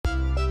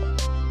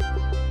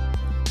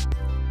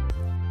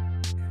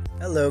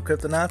Hello,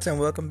 Cryptonauts, and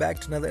welcome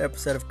back to another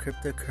episode of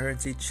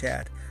Cryptocurrency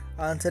Chat.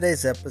 On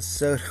today's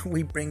episode,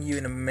 we bring you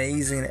an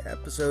amazing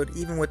episode.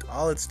 Even with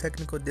all its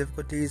technical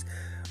difficulties,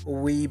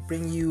 we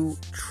bring you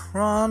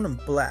Tron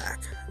Black,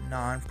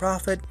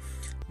 Nonprofit,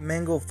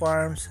 Mango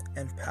Farms,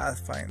 and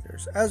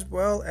Pathfinders, as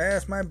well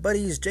as my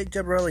buddies Jake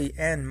Jabarelli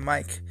and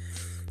Mike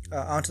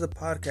onto the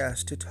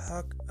podcast to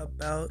talk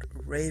about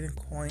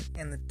Ravencoin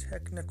and the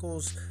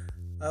technicals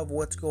of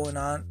what's going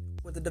on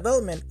with the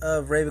development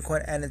of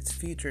Ravencoin and its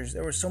futures.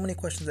 There were so many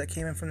questions that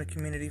came in from the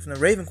community, from the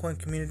Ravencoin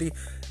community,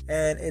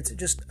 and it's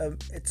just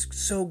it's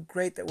so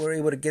great that we're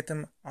able to get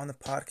them on the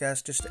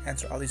podcast just to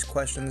answer all these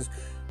questions.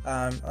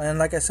 And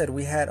like I said,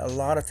 we had a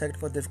lot of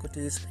technical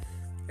difficulties,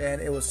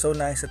 and it was so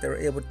nice that they were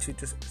able to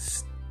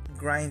just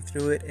grind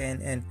through it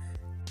and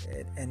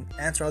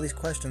answer all these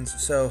questions.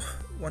 So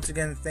once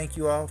again, thank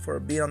you all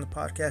for being on the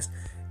podcast,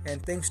 and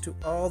thanks to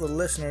all the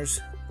listeners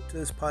to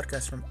this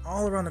podcast from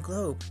all around the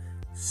globe.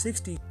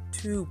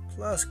 62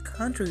 plus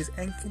countries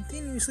and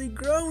continuously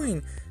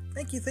growing.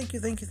 Thank you. With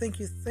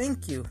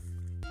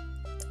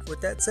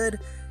that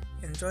said,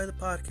 enjoy the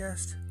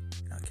podcast,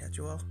 and I'll catch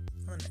you all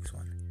on the next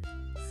one.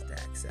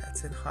 Stack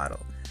Sats and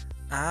Hodl.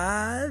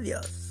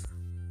 Adios.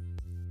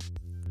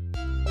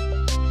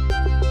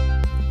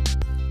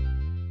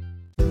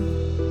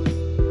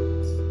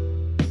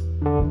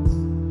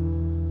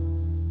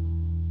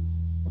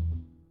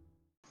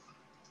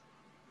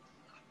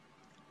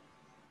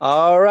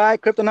 All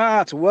right,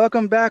 Cryptonauts,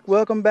 welcome back.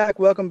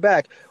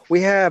 We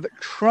have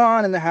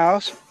Tron in the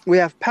house, we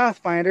have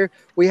Pathfinder,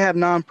 we have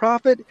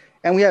Nonprofit,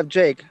 and we have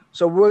Jake.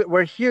 So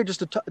we're here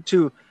just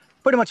to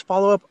pretty much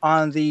follow up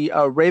on the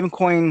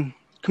Ravencoin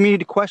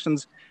community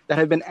questions that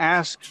have been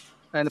asked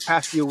in the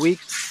past few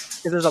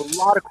weeks. There's a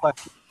lot of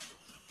questions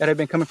that have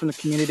been coming from the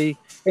community,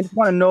 and just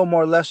want to know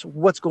more or less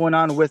what's going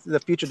on with the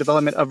future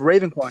development of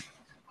Ravencoin.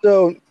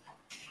 So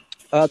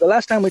the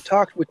last time we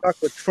talked with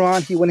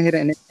Tron. He went ahead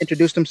and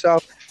introduced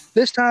himself.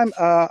 This time,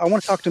 I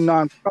want to talk to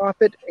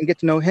Nonprofit and get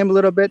to know him a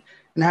little bit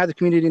and have the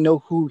community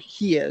know who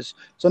he is.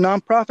 So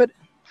Nonprofit,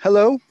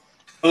 hello.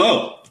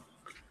 Hello.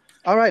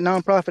 All right,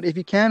 Nonprofit, if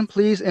you can,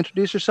 please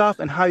introduce yourself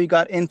and how you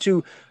got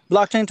into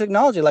blockchain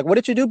technology. Like, what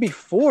did you do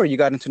before you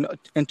got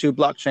into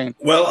blockchain?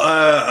 Well,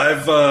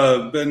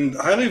 I've been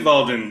highly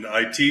involved in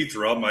IT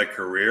throughout my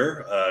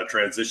career,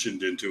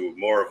 transitioned into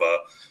more of a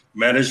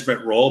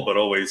management role, but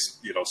always,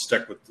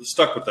 stuck with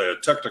the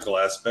technical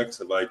aspects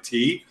of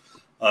IT.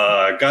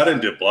 Got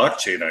into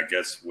blockchain, I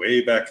guess,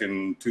 way back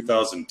in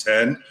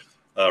 2010.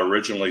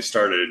 Originally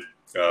started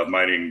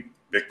mining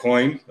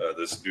Bitcoin,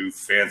 this new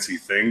fancy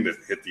thing that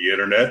hit the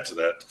internet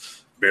that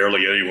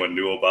barely anyone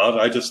knew about.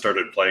 I just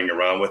started playing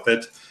around with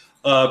it.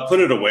 Put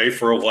it away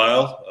for a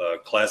while.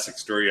 Classic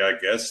story, I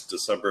guess.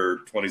 December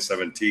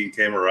 2017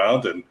 came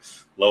around, and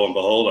lo and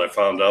behold, I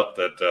found out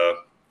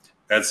that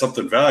had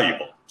something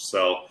valuable.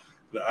 So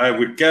I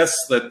would guess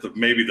that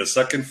maybe the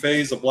second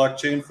phase of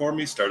blockchain for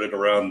me started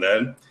around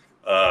then.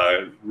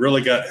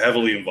 Really got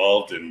heavily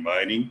involved in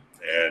mining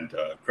and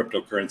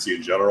cryptocurrency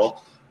in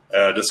general.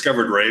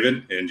 Discovered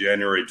Raven in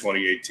January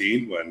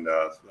 2018 when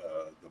the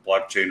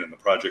blockchain and the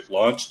project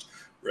launched,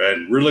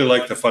 and really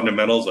liked the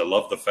fundamentals. I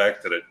love the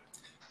fact that it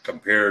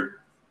compared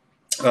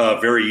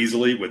very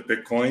easily with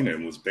Bitcoin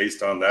and was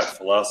based on that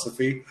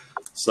philosophy.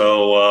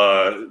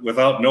 So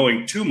without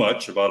knowing too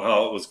much about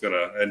how it was going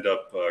to end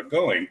up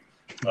going,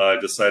 I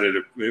decided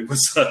it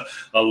was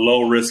a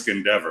low-risk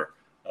endeavor.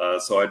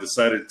 So I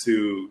decided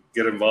to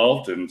get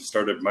involved and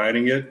started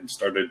mining it and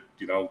started,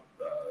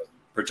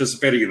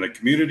 participating in the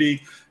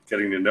community,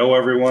 getting to know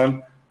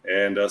everyone.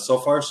 And so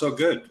far, so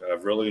good.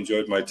 I've really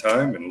enjoyed my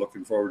time and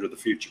looking forward to the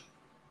future.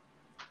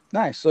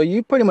 Nice. So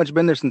you've pretty much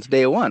been there since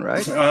day one,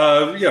 right?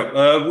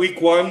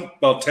 Week one,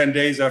 about 10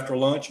 days after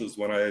launch was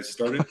when I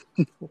started.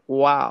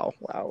 Wow.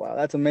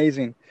 That's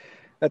amazing.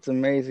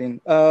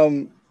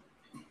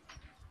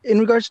 In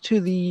regards to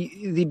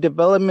the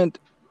development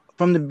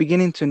from the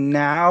beginning to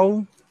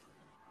now,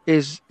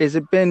 is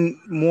it been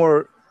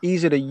more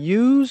easy to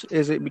use?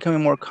 Is it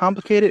becoming more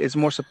complicated? Is it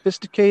more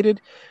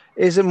sophisticated?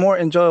 Is it more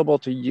enjoyable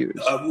to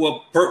use?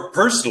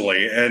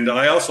 Personally, and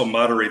I also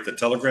moderate the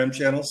Telegram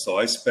channel, so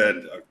I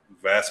spend a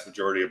vast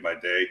majority of my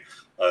day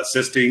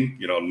assisting,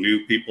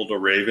 new people to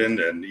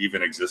Raven and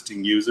even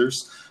existing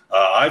users.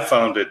 I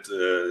found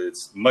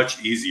it's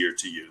much easier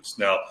to use.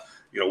 Now,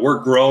 we're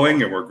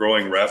growing and we're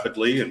growing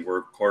rapidly, and we're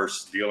of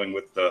course dealing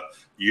with the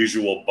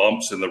usual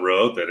bumps in the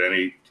road that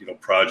any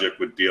project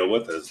would deal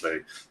with as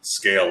they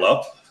scale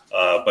up.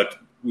 But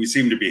we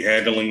seem to be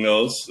handling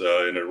those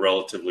in a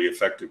relatively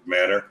effective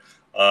manner.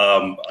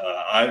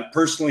 I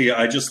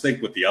just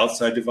think with the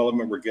outside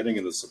development we're getting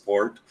and the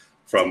support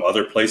from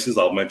other places,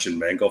 I'll mention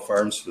Mango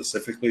Farms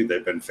specifically.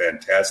 They've been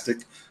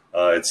fantastic.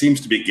 It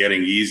seems to be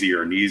getting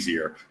easier and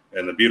easier.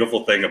 And the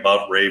beautiful thing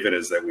about Raven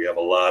is that we have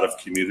a lot of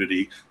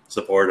community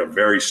support, a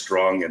very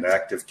strong and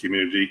active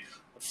community,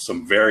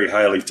 some very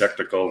highly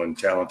technical and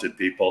talented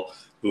people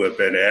who have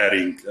been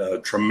adding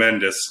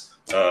tremendous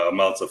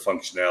amounts of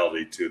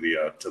functionality to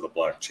the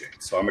blockchain.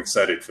 So I'm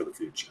excited for the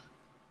future.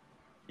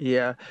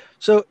 Yeah.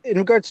 So in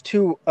regards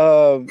to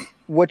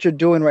what you're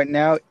doing right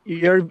now,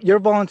 you're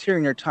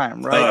volunteering your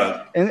time, right?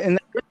 Uh, And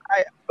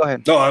go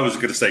ahead. no, I was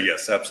going to say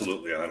yes,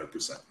 absolutely,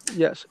 100%.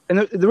 Yes. And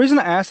the reason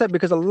I ask that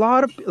because a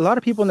lot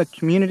of people in the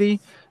community,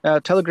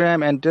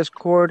 Telegram and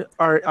Discord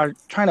are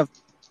trying to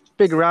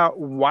figure out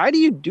why do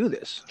you do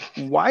this?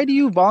 Why do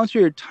you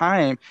volunteer your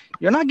time?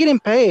 You're not getting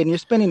paid and you're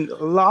spending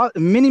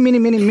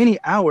many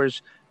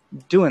hours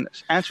doing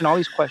this, answering all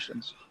these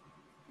questions.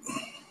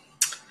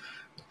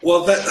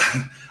 Well,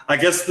 I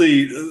guess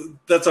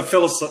that's a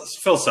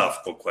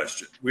philosophical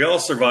question. We all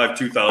survived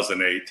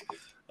 2008.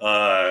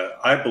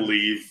 I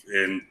believe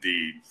in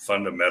the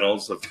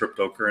fundamentals of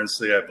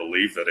cryptocurrency. I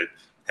believe that it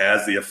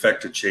has the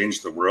effect to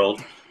change the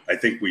world. I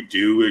think we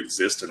do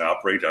exist and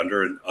operate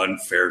under an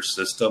unfair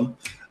system.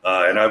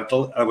 And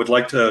I would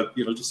like to,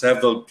 just have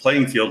the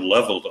playing field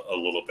leveled a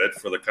little bit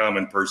for the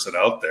common person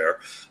out there.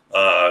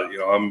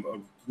 I'm a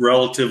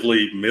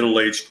relatively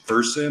middle-aged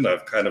person.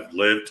 I've kind of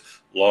lived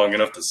long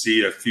enough to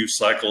see a few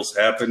cycles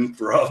happen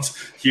throughout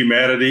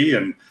humanity,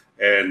 and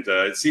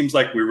it seems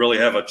like we really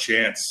have a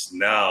chance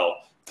now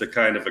to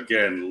kind of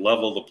again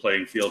level the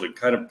playing field and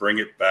kind of bring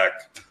it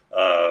back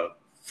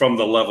from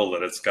the level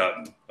that it's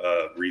gotten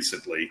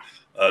recently.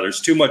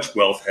 There's too much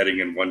wealth heading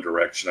in one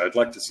direction. I'd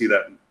like to see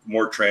that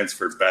more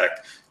transferred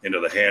back into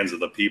the hands of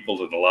the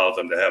people and allow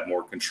them to have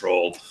more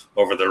control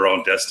over their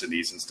own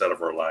destinies instead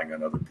of relying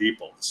on other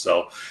people.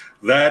 So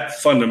that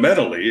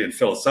fundamentally and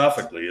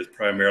philosophically is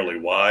primarily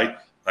why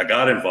I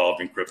got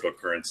involved in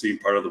cryptocurrency, and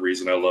part of the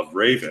reason I love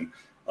Raven.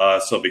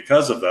 So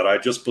because of that, I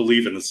just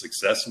believe in the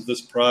success of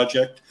this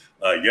project.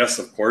 Yes,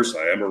 of course,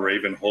 I am a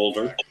Raven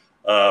holder,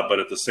 but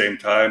at the same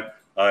time,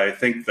 I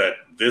think that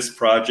this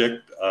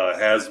project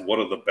has one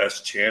of the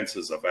best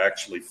chances of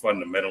actually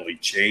fundamentally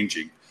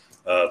changing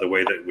the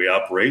way that we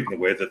operate and the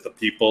way that the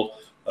people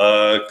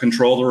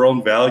control their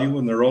own value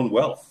and their own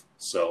wealth.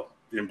 So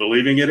in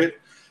believing in it,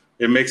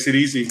 it makes it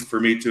easy for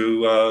me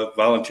to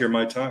volunteer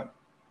my time.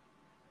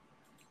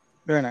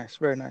 Very nice,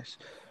 very nice.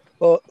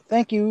 Well,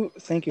 thank you,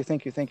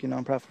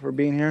 nonprofit, for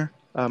being here.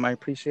 I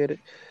appreciate it.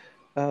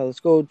 Let's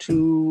go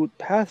to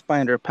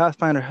Pathfinder.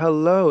 Pathfinder,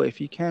 hello.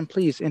 If you can,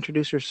 please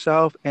introduce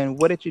yourself and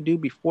what did you do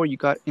before you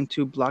got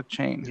into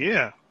blockchain?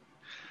 Yeah.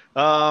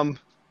 I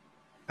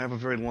have a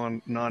very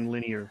long,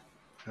 non-linear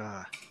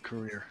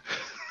career.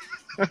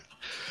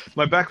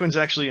 My background's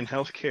actually in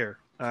healthcare.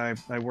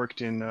 I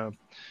worked in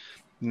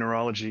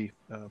neurology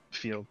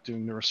field,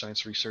 doing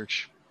neuroscience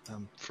research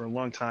for a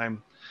long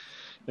time.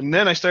 And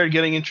then I started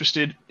getting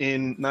interested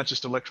in not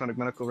just electronic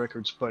medical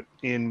records, but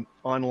in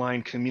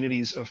online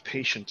communities of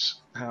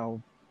patients,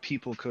 how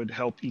people could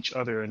help each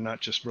other and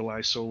not just rely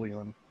solely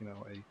on,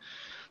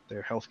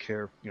 their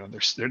healthcare,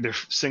 their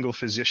single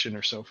physician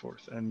or so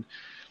forth, and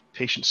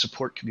patient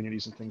support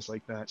communities and things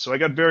like that. So I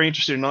got very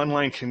interested in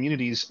online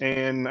communities,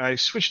 and I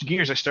switched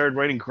gears. I started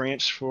writing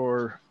grants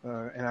for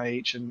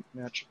NIH and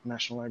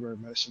National Library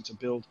of Medicine to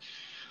build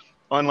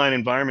online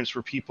environments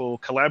where people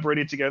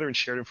collaborated together and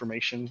shared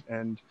information.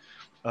 And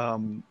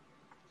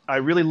I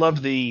really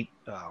love the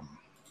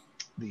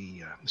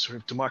sort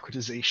of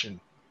democratization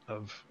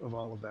of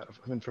all of that, of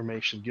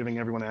information, giving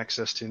everyone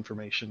access to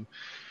information,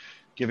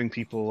 giving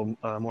people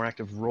a more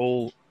active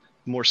role,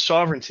 more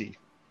sovereignty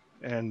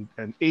and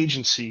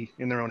agency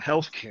in their own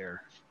healthcare.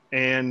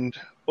 And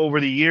over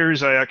the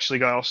years, I actually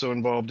got also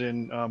involved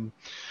in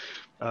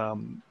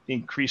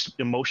increased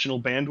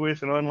emotional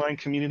bandwidth in online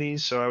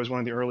communities. So I was one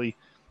of the early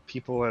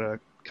people at a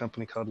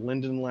company called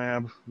Linden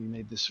Lab. We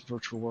made this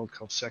virtual world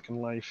called Second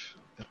Life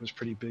that was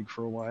pretty big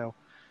for a while.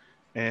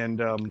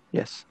 And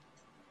yes.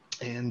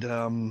 And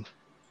then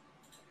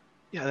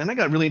I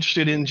got really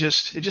interested in it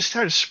just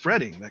started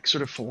spreading, that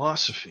sort of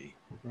philosophy,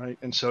 right?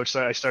 And so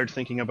I started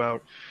thinking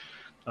about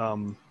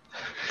that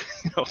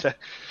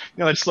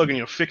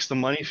slogan, fix the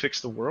money,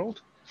 fix the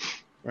world,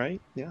 right?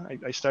 Yeah,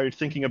 I started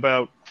thinking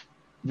about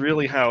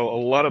really how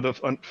a lot of the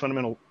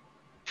fundamental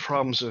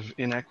problems of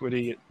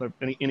inequity,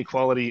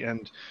 inequality,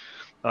 and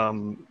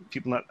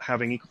people not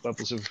having equal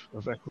levels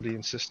of equity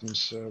in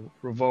systems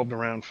revolved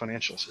around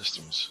financial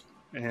systems.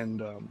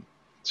 And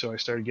so I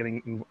started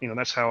getting,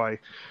 that's how I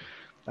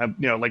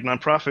like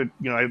nonprofit,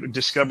 I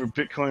discovered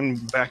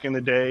Bitcoin back in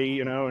the day,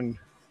 and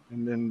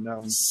then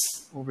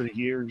over the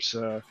years,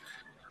 then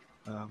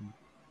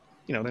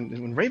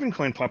when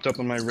Ravencoin popped up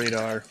on my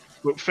radar,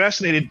 what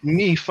fascinated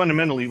me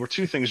fundamentally were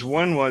two things.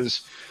 One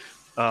was,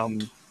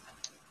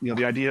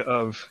 the idea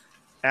of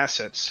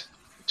assets,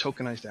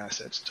 tokenized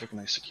assets,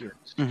 tokenized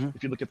securities. Mm-hmm.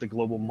 If you look at the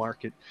global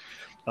market,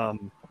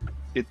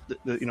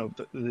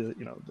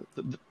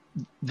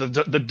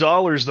 the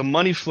dollars, the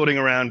money floating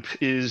around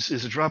is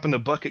a drop in the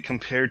bucket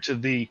compared to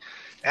the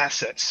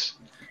assets,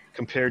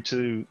 compared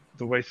to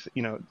the way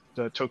the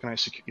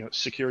tokenized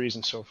securities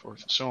and so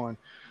forth and so on.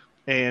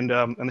 And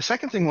the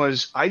second thing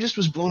was I just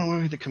was blown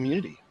away with the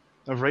community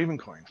of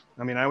Ravencoin.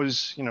 I mean, I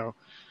was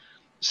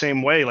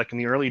same way, like in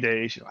the early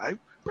days.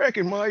 Back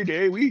in my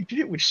day, we did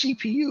it with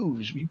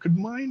CPUs. We could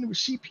mine with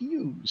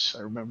CPUs.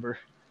 I remember,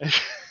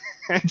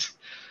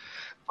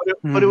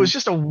 but it was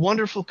just a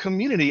wonderful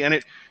community,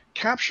 and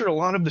captured a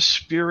lot of the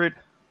spirit,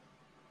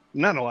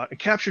 not a lot, it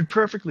captured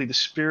perfectly the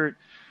spirit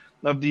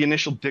of the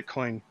initial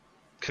Bitcoin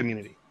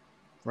community,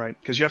 right?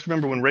 Because you have to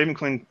remember when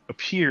Ravencoin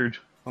appeared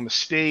on the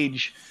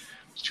stage,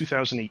 it was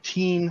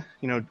 2018,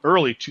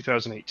 early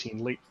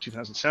 2018, late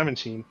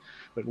 2017,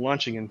 but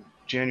launching in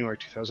January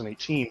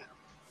 2018.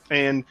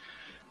 And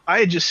I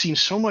had just seen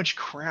so much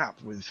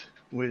crap with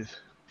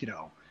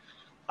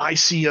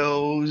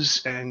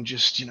ICOs and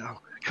just,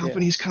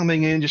 companies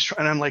coming in,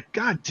 and I'm like,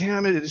 God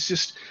damn it. It's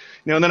just,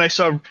 and then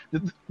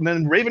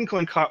then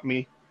Ravencoin caught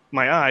my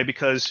eye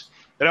because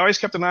I always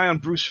kept an eye on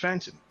Bruce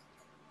Fenton.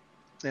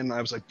 And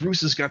I was like,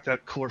 Bruce has got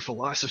that core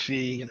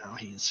philosophy,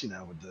 he's,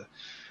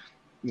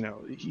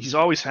 he's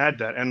always had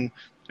that.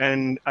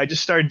 And I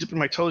just started dipping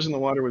my toes in the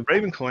water with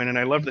Ravencoin, and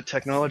I loved the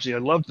technology. I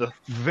loved the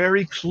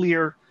very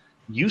clear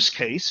use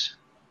case,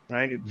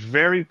 right?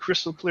 Very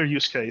crystal clear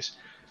use case.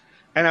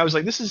 And I was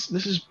like, this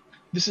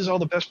is all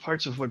the best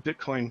parts of what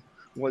Bitcoin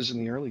was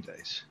in the early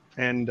days.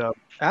 And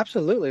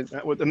absolutely,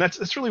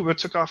 that's really what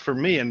took off for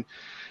me. And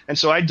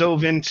so I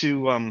dove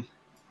into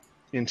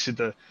in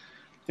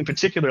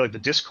particular, like the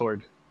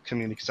Discord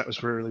community, because that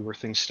was really where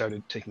things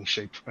started taking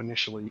shape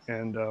initially.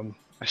 And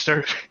I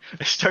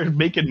started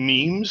making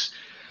memes,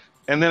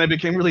 and then I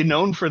became really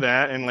known for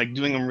that, and like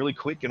doing them really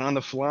quick and on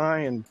the fly.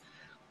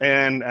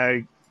 And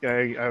I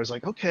was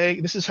like, okay,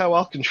 this is how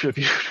I'll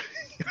contribute.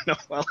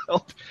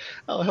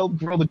 I'll help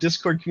grow the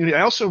Discord community.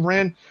 I also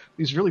ran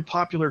these really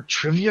popular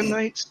trivia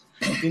nights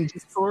in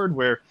Discord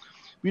where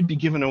we'd be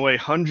giving away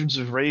hundreds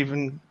of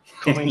Raven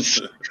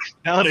coins.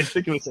 Now that I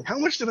think of it, it's like, how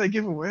much did I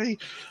give away?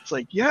 It's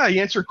like, yeah, you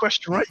answer a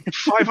question right,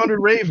 500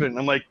 Raven.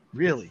 I'm like,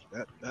 really?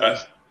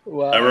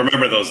 I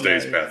remember those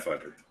days,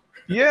 Pathfinder.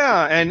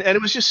 Yeah, and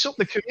it was just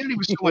the community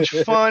was so much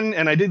fun.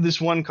 And I did this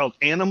one called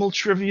Animal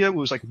Trivia. It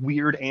was like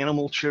weird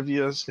animal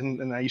trivias,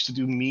 and I used to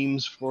do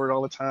memes for it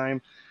all the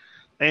time.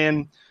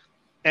 And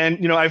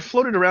I've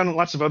floated around in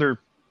lots of other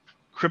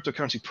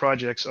cryptocurrency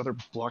projects, other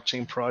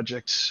blockchain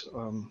projects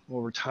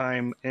over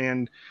time,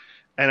 and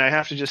I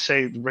have to just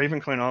say,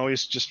 Ravencoin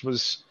always just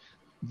was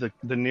the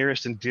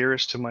nearest and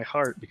dearest to my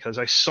heart, because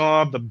I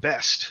saw the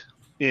best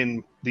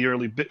in the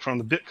early from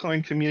the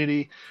Bitcoin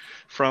community,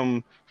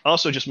 from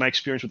also just my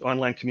experience with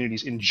online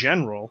communities in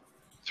general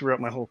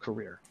throughout my whole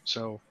career.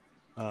 So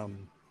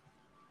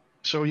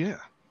yeah,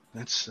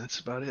 that's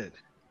about it.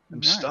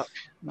 I'm stuck.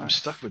 Nice. I'm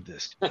stuck with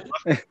this.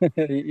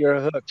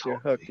 You're hooked. Totally. You're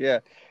hooked. Yeah,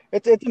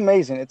 it's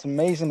amazing. It's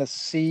amazing to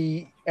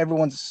see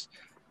everyone's,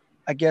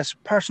 I guess,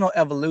 personal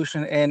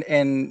evolution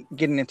and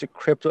getting into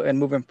crypto and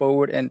moving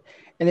forward and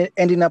it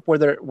ending up where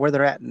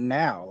they're at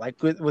now.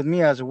 Like with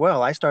me as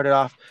well. I started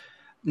off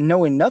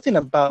knowing nothing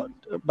about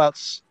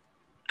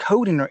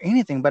coding or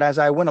anything, but as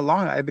I went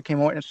along, I became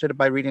more interested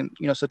by reading,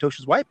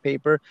 Satoshi's white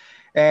paper,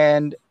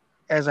 and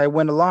as I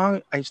went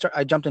along,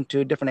 I jumped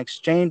into different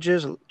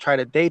exchanges, tried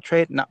a day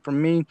trade, not for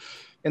me.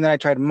 And then I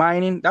tried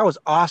mining. That was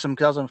awesome,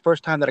 because that was the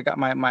first time that I got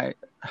my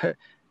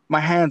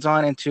hands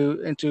on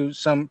into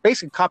some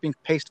basic copy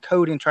and paste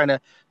coding, trying to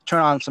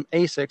turn on some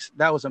ASICs.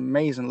 That was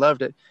amazing.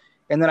 Loved it.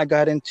 And then I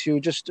got into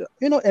just,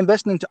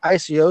 investing into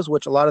ICOs,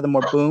 which a lot of them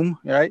were boom,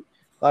 right?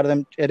 A lot of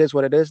them, it is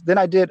what it is. Then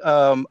I did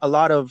a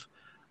lot of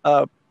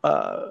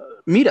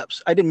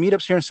meetups. I did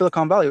meetups here in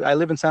Silicon Valley. I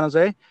live in San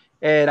Jose.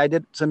 And I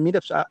did some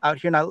meetups out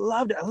here, and I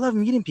loved it. I love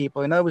meeting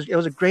people, and it was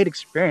a great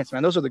experience,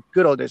 man. Those are the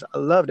good old days. I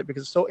loved it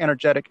because it's so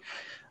energetic.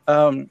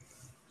 And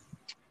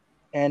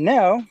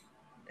now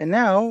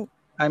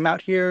I'm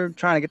out here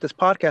trying to get this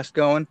podcast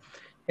going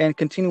and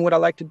continue what I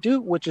like to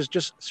do, which is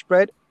just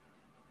spread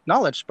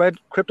knowledge, spread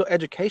crypto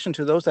education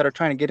to those that are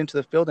trying to get into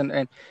the field,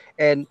 and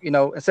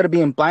instead of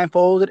being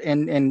blindfolded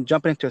and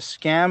jumping into a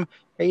scam.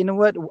 Hey, you know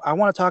what? I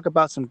want to talk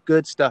about some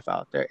good stuff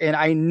out there. And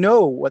I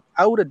know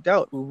without a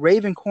doubt,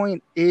 Ravencoin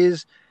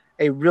is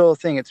a real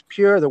thing. It's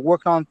pure. They're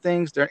working on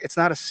things. It's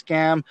not a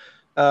scam.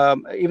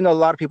 Even though a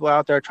lot of people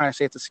out there are trying to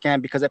say it's a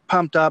scam because it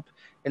pumped up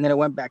and then it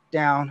went back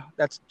down.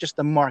 That's just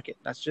the market.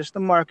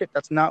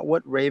 That's not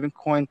what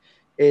Ravencoin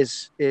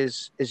is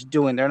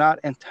doing. They're not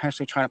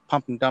intentionally trying to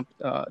pump and dump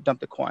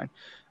the coin.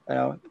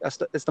 It's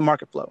the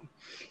market flow.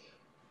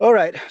 All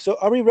right. So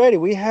are we ready?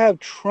 We have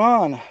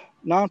Tron,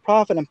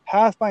 Nonprofit, and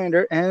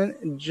Pathfinder,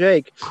 and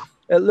Jake.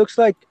 It looks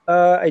like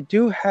I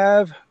do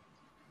have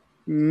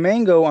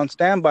Mango on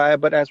standby,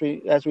 but as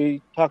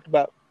we talked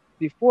about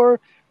before,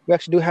 we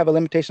actually do have a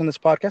limitation on this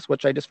podcast,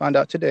 which I just found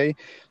out today.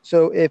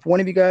 So if one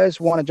of you guys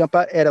want to jump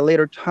out at a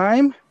later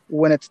time,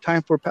 when it's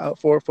time for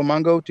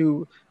Mango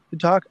to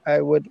talk,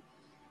 I would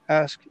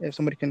ask if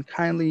somebody can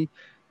kindly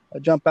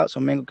jump out so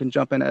Mango can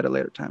jump in at a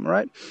later time. All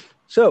right.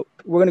 So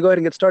we're going to go ahead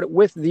and get started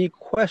with the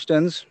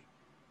questions.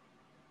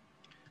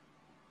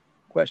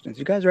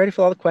 You guys ready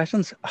for all the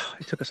questions? Oh,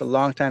 it took us a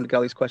long time to get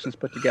all these questions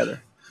put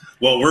together.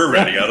 Well, we're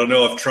ready. I don't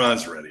know if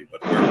Tron's ready,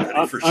 but we're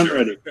ready for sure. I'm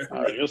ready.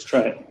 All right, let's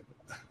try it.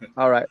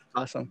 All right,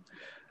 awesome.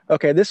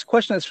 Okay, this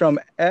question is from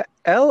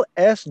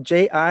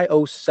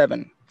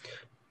LSJI07.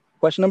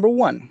 Question number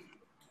 1.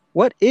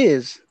 What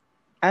is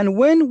and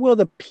when will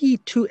the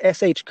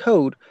P2SH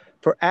code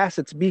for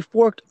assets be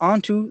forked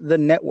onto the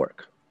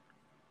network?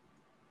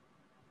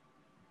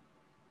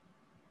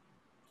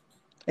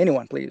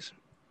 Anyone, please.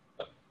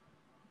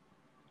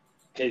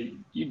 Okay,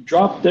 you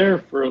dropped there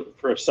for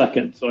a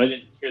second, so I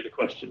didn't hear the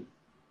question.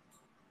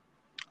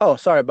 Oh,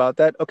 sorry about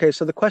that. Okay,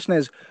 so the question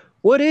is,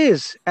 what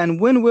is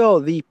and when will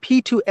the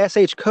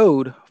P2SH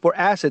code for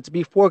assets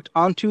be forked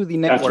onto the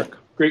network?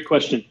 Gotcha. Great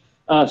question.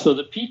 So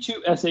the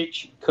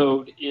P2SH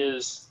code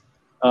is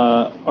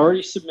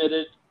already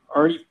submitted,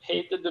 already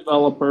paid the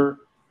developer,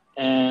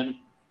 and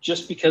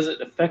just because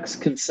it affects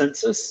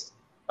consensus,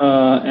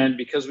 and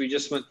because we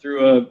just went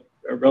through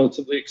a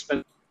relatively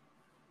expensive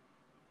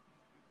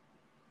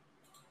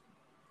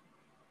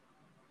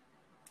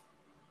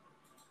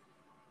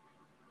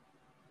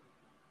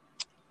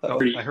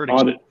I heard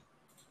audit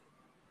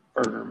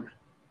firm.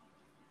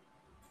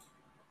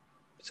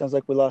 Sounds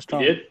like we lost Tom.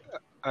 You did?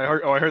 I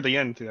heard the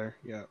end there.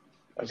 Yeah.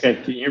 Okay,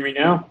 can you hear me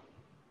now?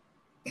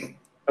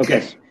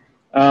 Okay.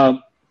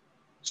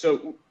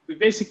 So we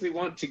basically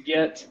want to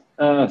get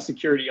a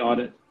security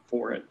audit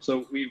for it.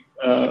 So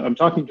I'm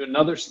talking to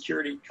another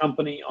security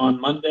company on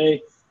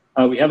Monday.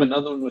 We have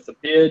another one with a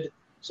bid.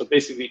 So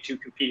basically 2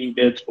 competing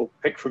bids. We'll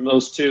pick from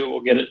those 2. We'll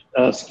get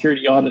a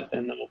security audit,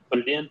 and then we'll put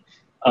it in.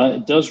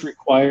 It does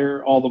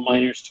require all the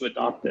miners to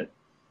adopt it.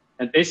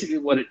 And basically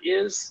what it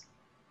is,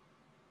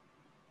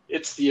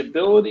 it's the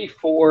ability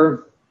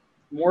for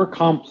more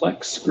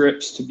complex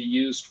scripts to be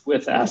used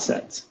with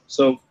assets.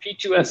 So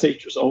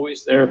P2SH was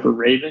always there for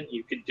Raven.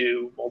 You could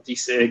do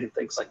multi-sig and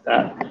things like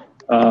that.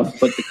 But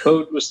the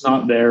code was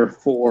not there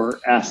for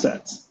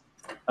assets.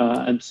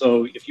 And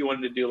so if you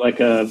wanted to do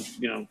like a,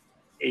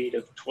 8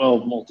 of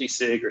 12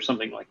 multi-sig or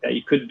something like that,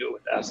 you couldn't do it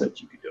with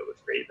assets. You could do it with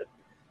Raven.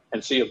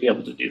 And so you'll be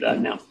able to do that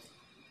now.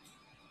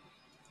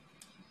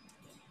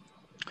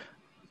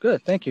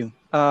 Good, thank you.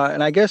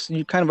 And I guess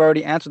you kind of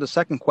already answered the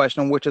second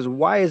question, which is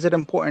why is it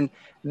important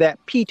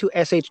that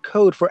P2SH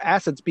code for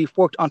assets be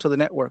forked onto the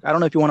network? I don't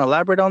know if you want to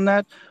elaborate on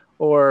that,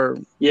 or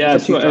yeah.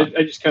 So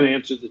I just kind of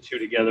answered the 2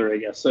 together, I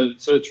guess. So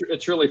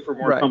it's really for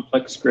more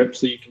complex scripts,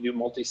 so you can do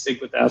multi-sig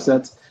with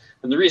assets.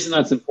 And the reason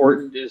that's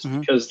important is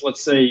because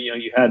let's say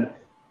you had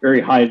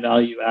very high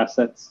value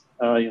assets,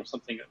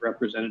 something that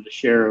represented a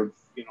share of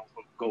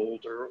of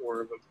gold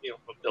or of a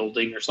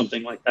building or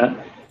something like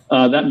that.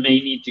 That may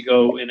need to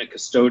go in a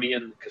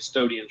custodian.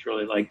 Custodians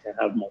really like to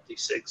have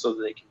multi-sig so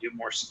that they can do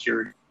more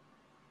security.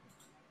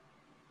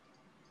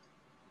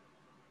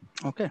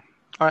 Okay.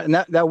 All right. And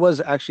that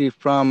was actually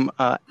from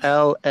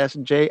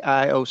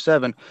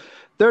LSJI07.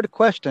 Third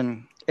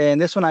question.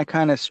 And this one I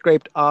kind of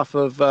scraped off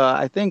of,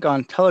 I think,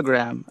 on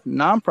Telegram.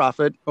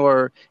 Nonprofit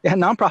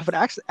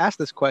asked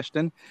this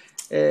question.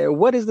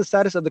 What is the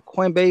status of the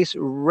Coinbase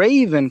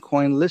Raven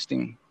coin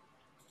listing?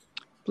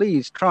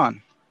 Please,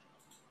 Tron.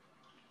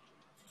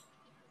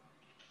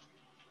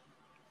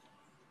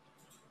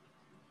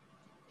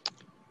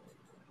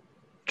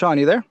 Tron,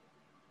 you there?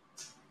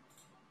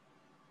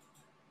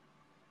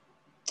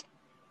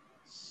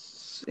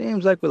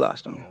 Seems like we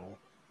lost him.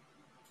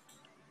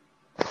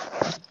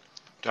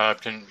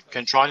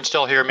 Can Tron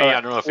still hear me? I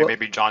don't know if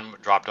maybe John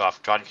dropped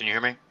off. Tron, can you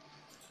hear me?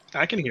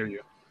 I can hear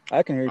you.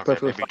 I can hear you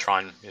perfectly. Maybe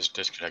Tron is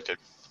disconnected.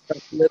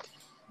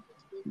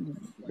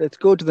 Let's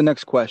go to the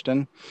next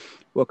question.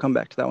 We'll come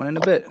back to that one in a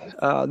bit.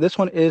 This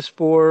one is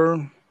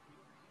for,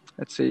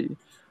 let's see.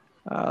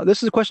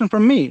 This is a question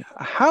from me.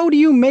 How do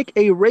you make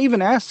a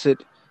Raven asset,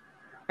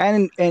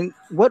 and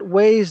what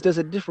ways does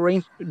it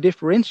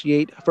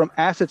differentiate from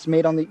assets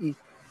made on the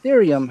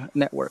Ethereum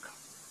network?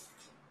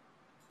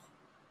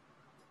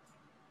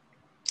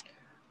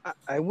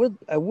 I would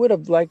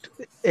have liked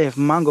if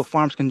Mongo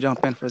Farms can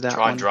jump in for that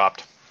Tron one.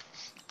 dropped,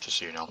 just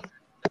so you know.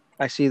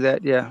 I see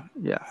that. Yeah,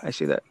 I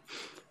see that.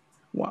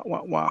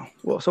 Wow.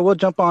 Well, so we'll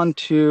jump on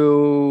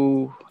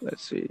to,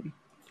 let's see.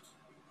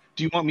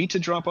 Do you want me to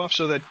drop off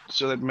so that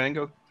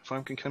Mango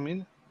Farm can come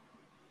in?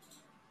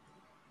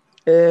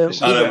 Yeah.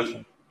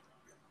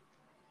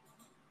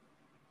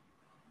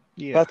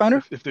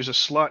 Pathfinder? If there's a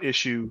slot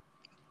issue,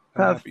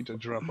 I'm happy to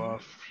drop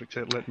off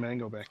to let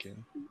Mango back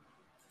in.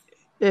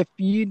 If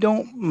you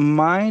don't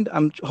mind,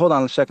 hold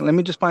on a second. Let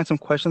me just find some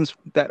questions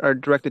that are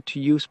directed to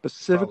you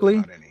specifically.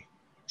 Probably not any.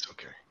 It's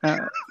okay.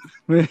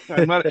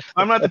 I'm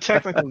not the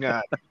technical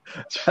guy.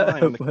 It's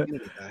fine. I'm the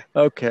community guy.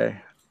 Okay.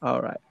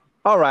 All right.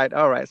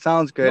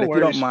 Sounds good. No if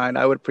you don't mind,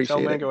 I would appreciate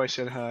Tell it. Mango I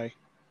said hi.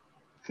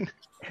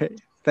 Hey,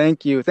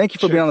 thank you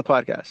for being on the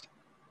podcast.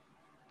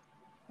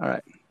 All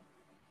right.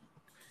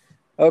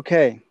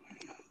 Okay.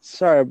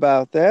 Sorry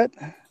about that.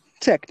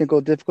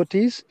 Technical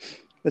difficulties.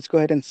 Let's go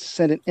ahead and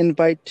send an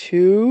invite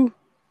to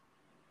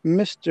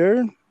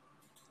Mr.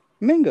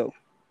 Mingo.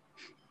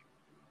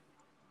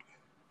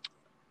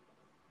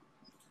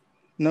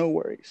 No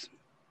worries.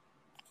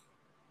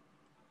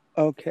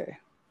 Okay.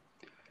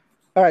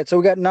 All right, so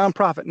we got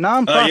nonprofit.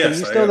 Yes,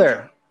 you still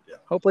there? Yeah.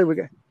 Hopefully we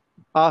get.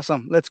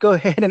 Awesome. Let's go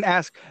ahead and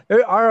ask.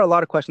 There are a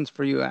lot of questions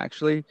for you,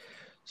 actually.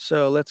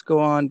 So let's go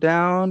on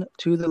down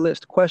to the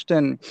list.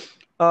 Question.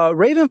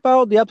 Raven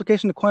filed the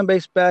application to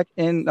Coinbase back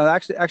in.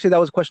 Actually, that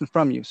was a question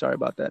from you. Sorry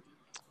about that.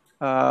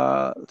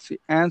 Let's see.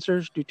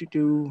 Answers.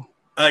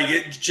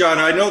 John,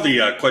 I know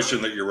the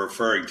question that you're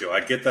referring to. I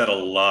get that a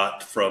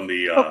lot from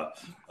the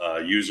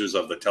users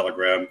of the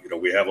Telegram.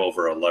 We have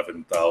over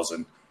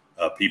 11,000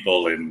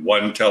 people in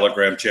one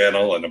Telegram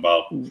channel and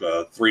about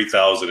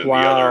 3,000 in the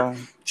other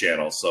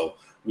channel. So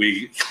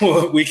we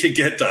could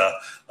get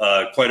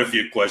quite a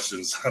few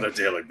questions on a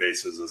daily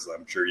basis, as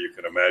I'm sure you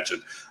can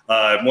imagine.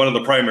 One of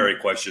the primary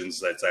questions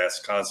that's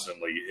asked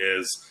constantly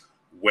is,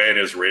 when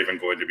is Raven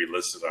going to be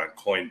listed on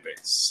Coinbase?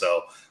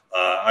 So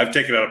I've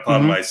taken it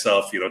upon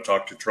myself,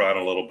 talk to Tron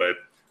a little bit,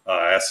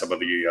 ask some of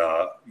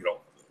the,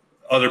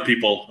 other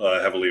people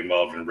heavily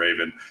involved in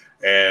Raven.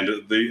 And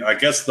I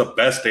guess the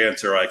best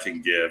answer I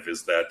can give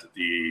is that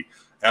the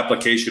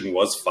application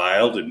was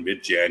filed in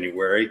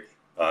mid-January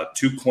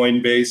to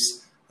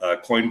Coinbase.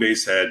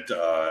 Coinbase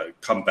had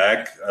come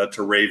back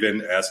to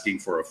Raven asking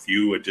for a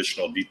few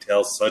additional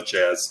details, such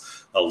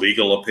as a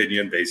legal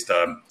opinion based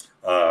on,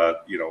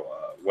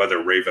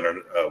 whether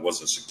Raven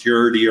was a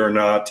security or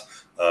not.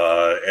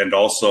 And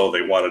also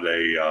they wanted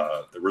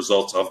the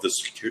results of the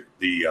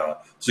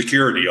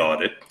security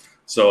audit.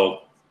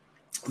 So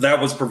that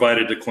was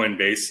provided to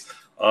Coinbase.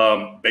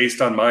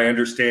 Based on my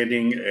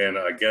understanding, and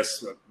I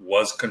guess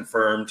was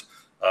confirmed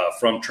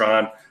from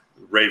Tron,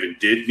 Raven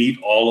did meet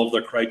all of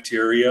the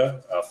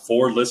criteria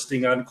for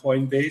listing on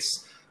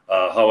Coinbase.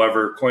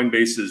 However,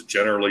 Coinbase is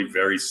generally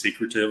very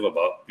secretive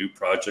about new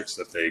projects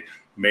that they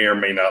may or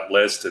may not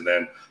list. And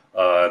then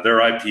their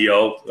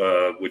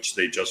IPO, which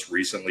they just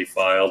recently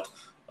filed,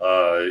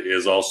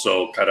 is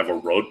also kind of a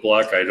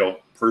roadblock. I don't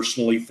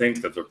personally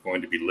think that they're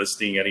going to be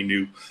listing any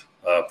new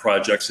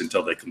projects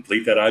until they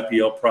complete that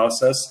IPO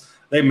process.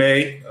 They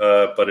may,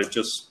 but it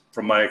just,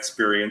 from my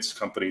experience,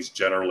 companies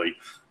generally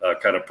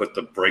kind of put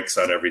the brakes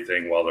on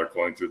everything while they're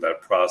going through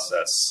that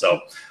process.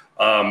 So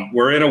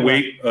we're in a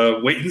wait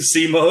and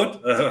see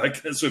mode, I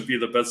guess would be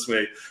the best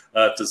way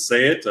to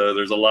say it.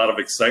 There's a lot of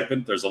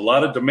excitement. There's a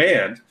lot of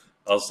demand.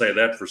 I'll say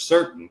that for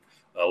certain.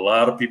 A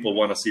lot of people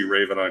want to see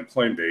Raven on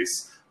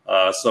Coinbase.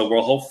 So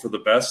we'll hope for the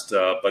best,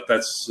 but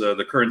that's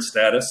the current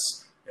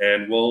status,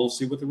 and we'll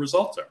see what the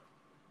results are.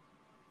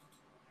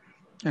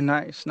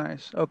 Nice.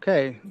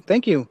 Okay,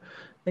 thank you.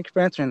 Thank you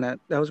for answering that.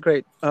 That was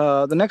great.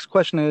 The next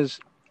question is,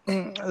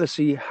 let's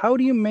see, how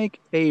do you make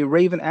a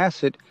Raven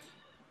asset,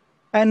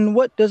 and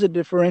what does it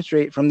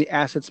differentiate from the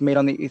assets made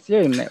on the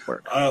Ethereum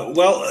network?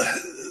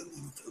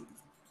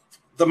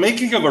 The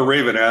making of a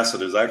Raven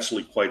asset is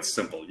actually quite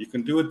simple. You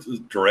can do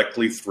it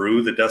directly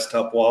through the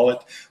desktop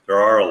wallet. There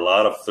are a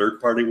lot of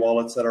third-party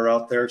wallets that are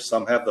out there.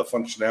 Some have the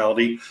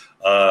functionality,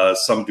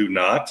 some do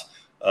not.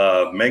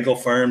 Mango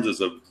Farms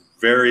is a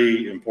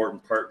very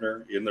important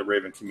partner in the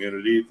Raven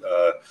community.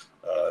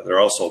 They're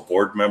also a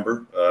board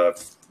member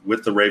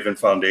with the Raven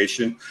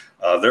Foundation.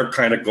 They're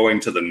kind of going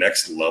to the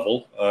next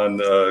level on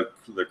the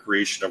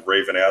creation of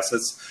Raven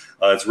assets.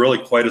 It's really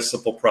quite a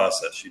simple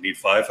process. You need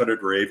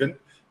 500 Raven,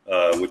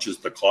 which is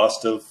the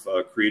cost of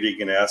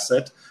creating an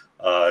asset.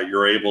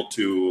 You're able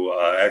to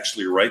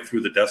actually, right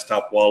through the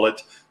desktop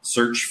wallet,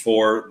 search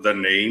for the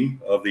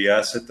name of the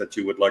asset that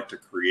you would like to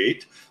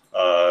create.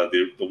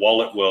 The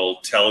wallet will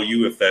tell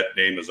you if that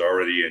name is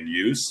already in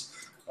use.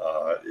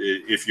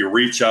 If you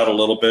reach out a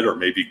little bit, or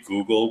maybe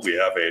Google, we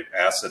have an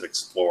asset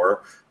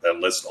explorer that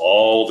lists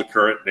all the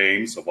current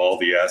names of all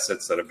the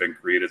assets that have been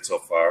created so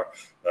far,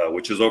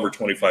 which is over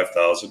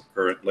 25,000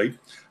 currently.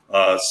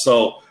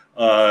 So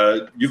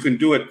you can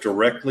do it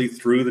directly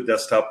through the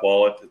desktop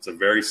wallet. It's a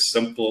very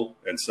simple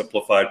and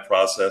simplified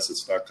process.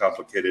 It's not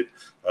complicated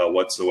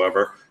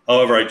whatsoever.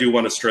 However, I do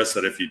want to stress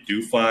that if you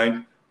do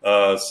find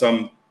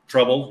some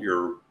trouble,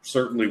 you're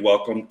certainly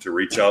welcome to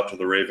reach out to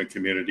the Raven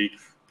community.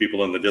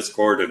 People in the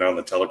Discord and on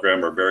the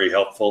Telegram are very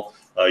helpful.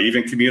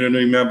 Even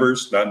community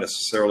members, not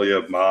necessarily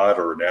a mod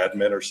or an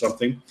admin or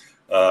something.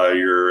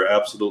 You're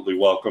absolutely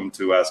welcome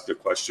to ask a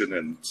question,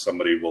 and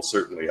somebody will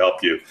certainly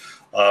help you.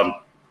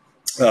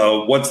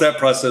 Once that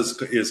process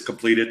is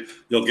completed,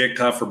 you'll get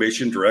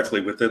confirmation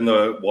directly within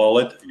the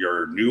wallet.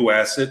 Your new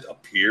asset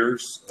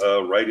appears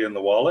right in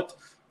the wallet,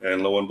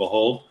 and lo and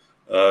behold,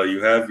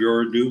 you have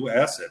your new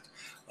asset.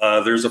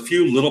 There's a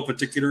few little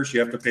particulars you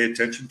have to pay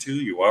attention to.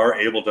 You are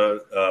able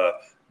to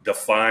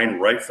define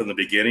right from the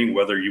beginning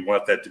whether you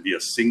want that to be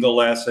a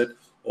single asset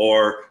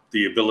or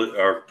the ability,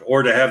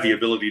 or to have the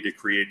ability to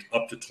create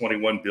up to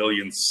 21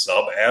 billion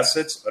sub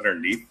assets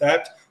underneath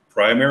that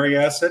primary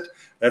asset.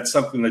 That's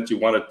something that you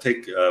want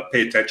to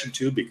pay attention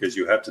to, because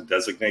you have to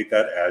designate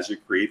that as you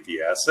create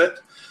the asset.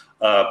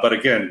 But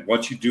again,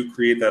 once you do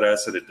create that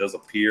asset, it does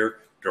appear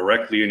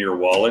directly in your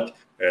wallet,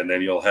 and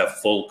then you'll have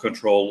full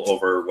control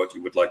over what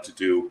you would like to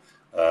do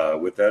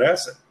with that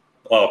asset.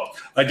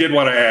 I did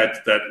want to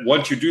add that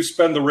once you do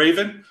spend the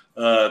Raven,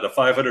 the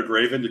 500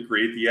 Raven to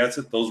create the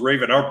asset, those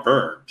Raven are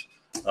burned.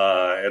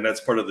 And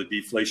that's part of the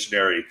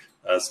deflationary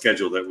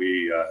schedule that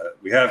we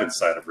have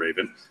inside of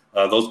Raven.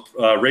 Those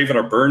Raven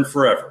are burned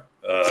forever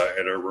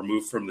and are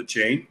removed from the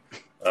chain.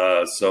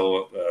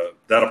 So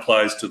that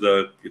applies to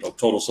the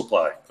total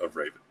supply of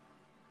Raven.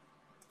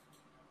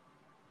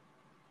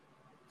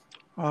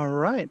 All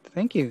right,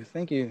 thank you,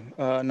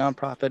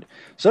 nonprofit.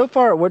 So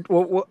far,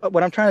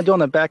 what I'm trying to do on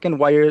the back end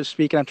while you're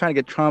speaking, I'm trying to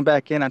get Tron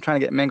back in. I'm trying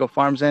to get Mango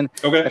Farms in.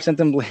 Okay. I've sent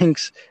them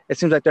links. It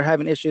seems like they're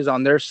having issues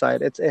on their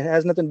side. It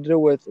has nothing to do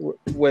with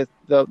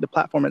the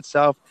platform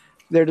itself.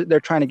 They're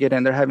trying to get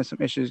in. They're having some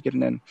issues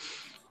getting in.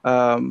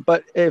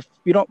 But if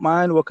you don't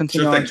mind, we'll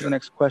continue on to the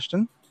next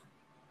question.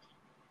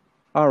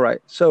 All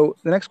right. So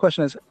the next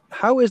question is,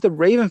 how is the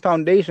Raven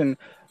Foundation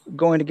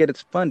going to get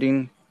its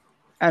funding?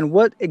 And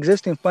what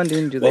existing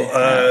funding do they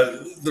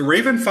have? The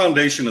Raven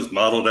Foundation is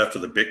modeled after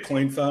the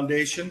Bitcoin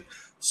Foundation.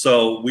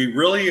 So we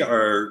really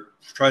are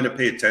trying to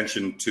pay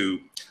attention to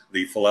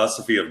the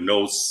philosophy of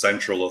no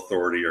central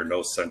authority or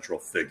no central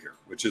figure,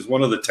 which is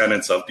one of the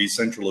tenets of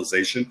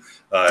decentralization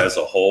as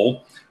a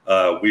whole.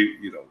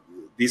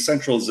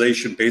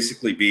 Decentralization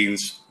basically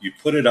means you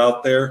put it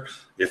out there.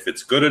 If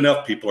it's good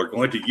enough, people are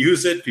going to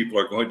use it. People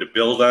are going to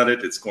build on it.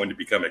 It's going to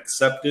become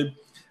accepted.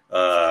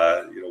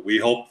 We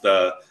hope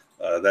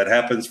that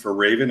happens for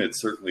Raven. It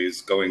certainly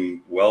is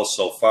going well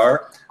so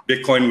far.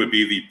 Bitcoin would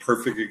be the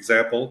perfect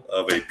example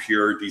of a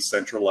pure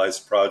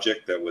decentralized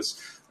project that was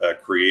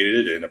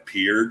created and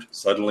appeared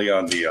suddenly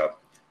on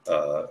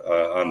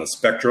the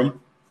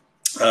spectrum.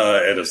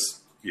 It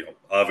has,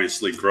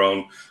 obviously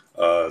grown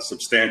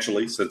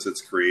substantially since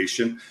its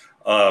creation.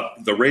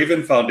 The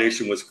Raven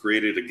Foundation was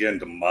created again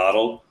to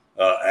model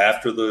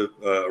after the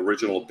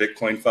original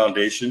Bitcoin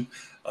Foundation,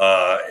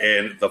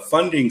 and the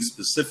funding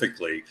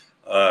specifically.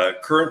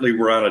 Currently,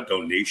 we're on a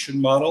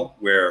donation model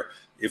where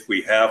if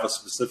we have a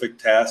specific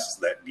task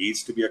that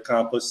needs to be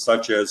accomplished,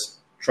 such as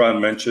Tron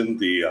mentioned,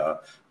 the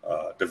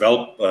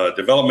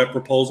development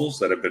proposals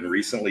that have been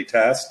recently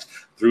tasked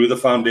through the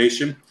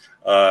foundation.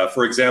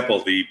 For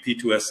example, the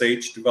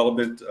P2SH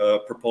development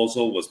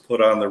proposal was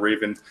put on the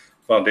Raven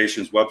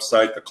Foundation's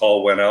website. The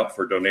call went out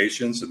for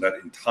donations, and that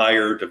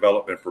entire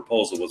development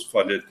proposal was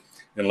funded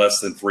in less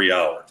than 3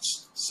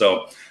 hours.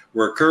 So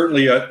we're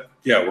currently under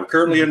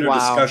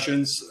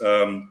discussions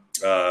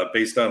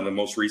based on the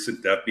most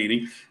recent dev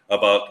meeting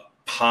about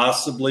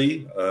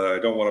possibly, I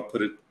don't want to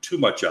put it too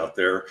much out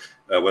there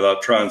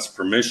without Tron's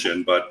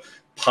permission, but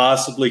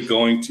possibly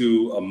going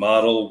to a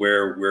model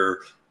where we're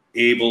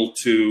able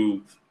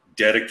to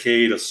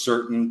dedicate a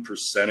certain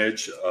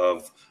percentage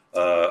of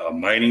a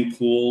mining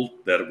pool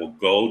that will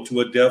go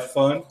to a dev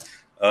fund.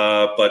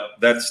 But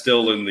that's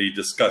still in the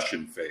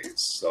discussion phase.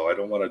 So I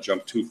don't want to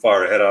jump too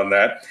far ahead on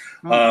that.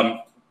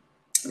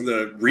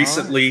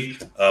 Recently,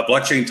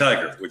 Blockchain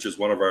Tiger, which is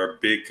one of our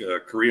big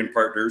Korean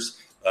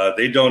partners,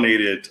 they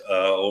donated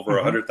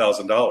over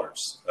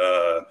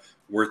 $100,000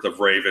 worth of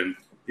Raven,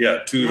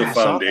 to the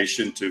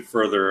foundation to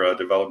further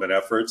development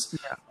efforts.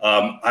 Yeah.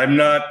 I'm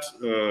not.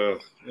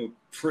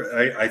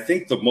 I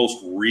think the most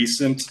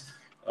recent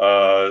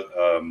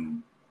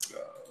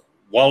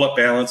wallet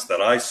balance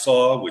that I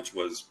saw, which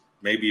was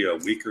maybe a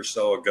week or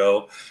so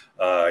ago,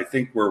 I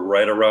think we're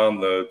right around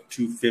the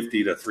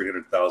 $250,000 to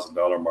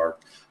 $300,000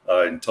 mark.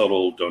 In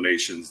total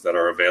donations that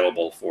are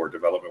available for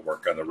development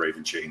work on the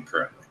Raven chain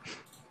currently.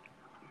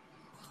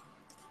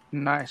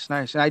 Nice.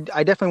 And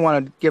I definitely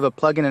want to give a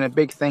plug-in and a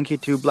big thank you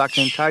to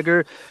Blockchain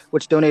Tiger,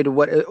 which donated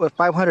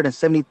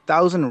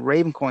 570,000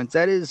 Raven coins.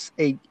 That is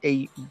a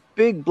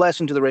big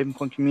blessing to the Raven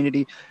coin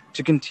community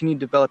to continue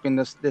developing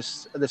this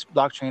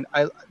blockchain.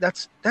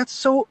 That's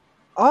so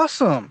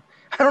awesome.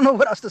 I don't know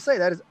what else to say.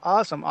 That is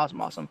awesome.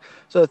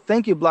 So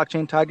thank you,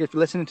 Blockchain Tiger. If you're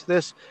listening to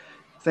this,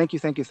 thank you.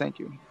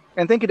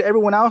 And thank you to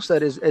everyone else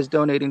that is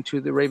donating to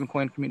the Raven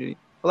coin community.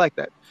 I like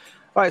that.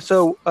 All right,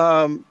 so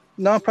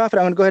nonprofit, I'm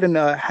going to go ahead and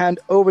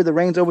hand over the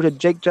reins over to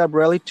Jake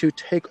Jabarelli to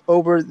take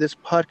over this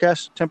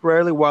podcast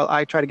temporarily while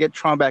I try to get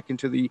Tron back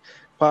into the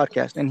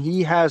podcast. And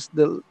he has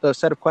the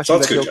set of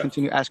questions that he'll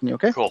continue asking you,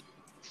 okay? Cool.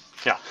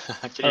 Yeah.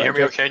 Can you hear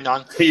me okay,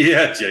 Non?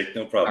 Yeah, Jake,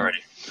 no problem.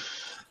 Alrighty.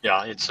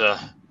 Yeah, it's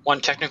one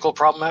technical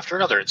problem after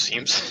another, it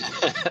seems.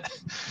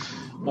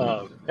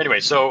 Anyway,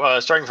 so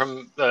starting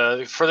from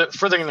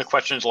furthering the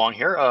questions along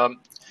here,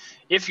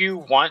 if you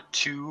want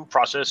to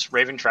process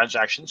Raven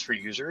transactions for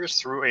users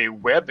through a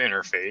web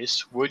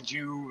interface, would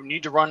you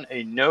need to run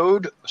a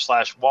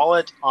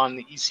node/wallet on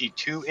the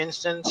EC2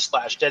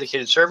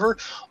 instance/dedicated server,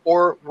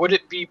 or would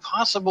it be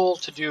possible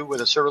to do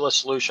with a serverless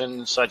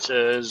solution such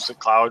as the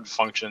Cloud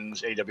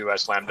Functions,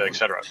 AWS, Lambda,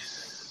 etc.?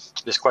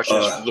 This question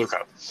is from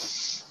Luca.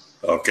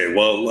 Okay,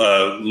 well,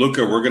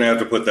 Luca, we're going to have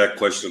to put that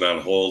question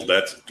on hold.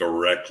 That's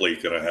directly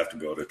going to have to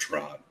go to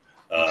Tron.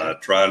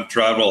 Tron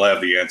will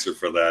have the answer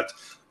for that.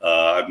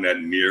 I'm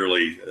not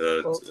nearly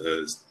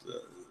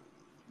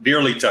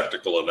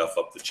technical enough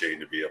up the chain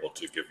to be able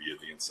to give you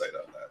the insight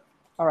on that.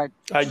 All right.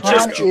 I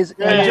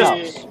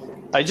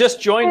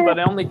just joined, but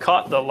I only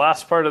caught the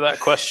last part of that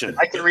question.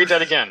 I can read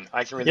that again.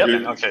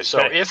 Okay, so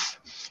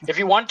if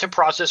you want to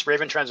process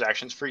Raven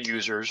transactions for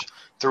users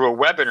through a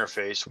web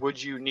interface,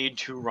 would you need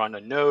to run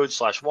a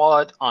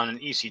node/wallet on an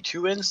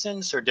EC2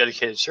 instance or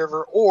dedicated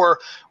server, or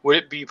would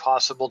it be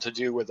possible to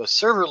do with a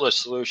serverless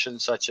solution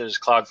such as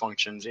Cloud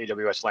Functions,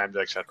 AWS, Lambda,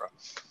 etc.?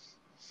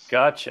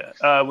 Gotcha.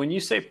 When you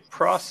say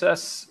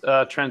process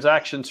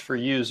transactions for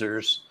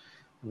users,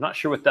 I'm not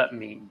sure what that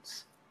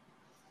means.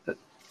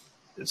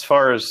 as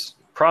far as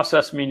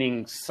process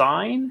meaning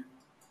sign.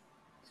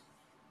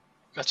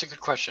 That's a good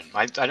question.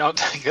 I don't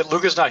think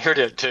Luca's not here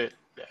to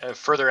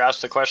further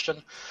ask the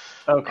question.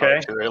 Okay.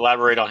 To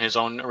elaborate on his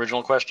own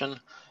original question.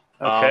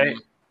 Okay.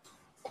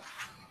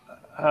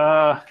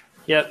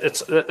 Yeah,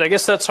 I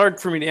guess that's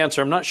hard for me to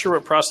answer. I'm not sure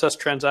what process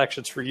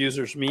transactions for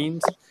users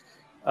means.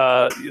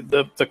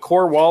 The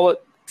core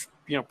wallet,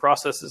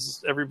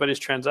 processes everybody's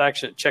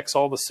transaction. It checks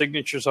all the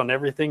signatures on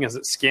everything as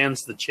it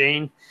scans the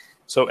chain.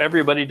 So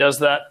everybody does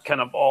that kind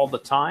of all the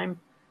time.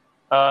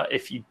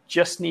 If you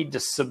just need to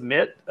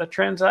submit a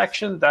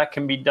transaction, that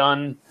can be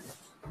done,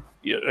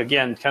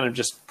 again, kind of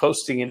just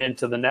posting it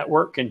into the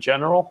network in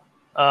general.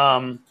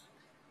 I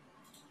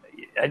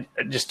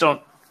just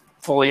don't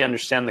fully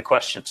understand the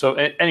question. So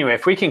anyway,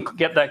 if we can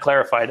get that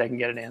clarified, I can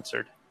get it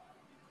answered.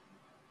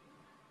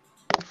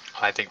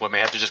 I think we may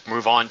have to just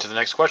move on to the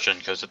next question,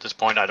 because at this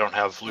point I don't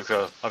have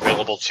Luca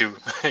available to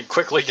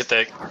quickly get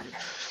that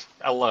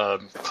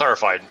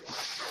clarified.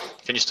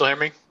 Can you still hear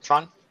me,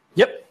 Sean?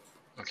 Yep.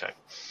 Okay.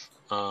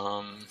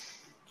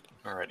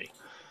 Alrighty.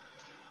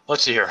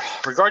 Let's see here.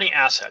 Regarding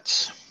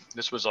assets,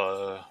 this was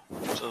a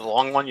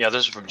long one. Yeah,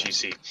 this is from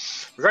GC.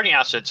 Regarding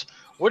assets,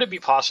 would it be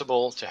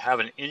possible to have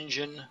an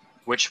engine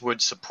which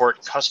would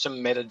support custom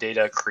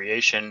metadata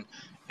creation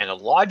and a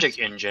logic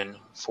engine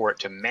for it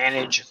to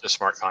manage the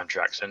smart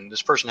contracts? And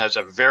this person has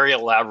a very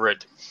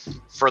elaborate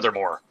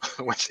furthermore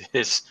with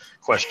his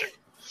question.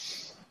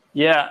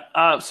 Yeah,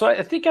 so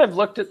I think I've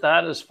looked at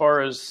that as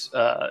far as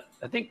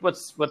I think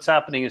what's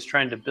happening is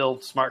trying to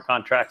build smart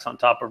contracts on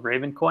top of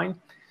Ravencoin.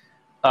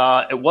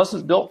 It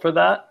wasn't built for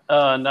that.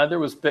 Neither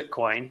was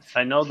Bitcoin.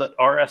 I know that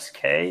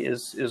RSK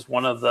is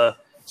one of the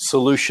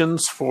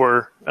solutions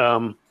for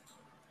doing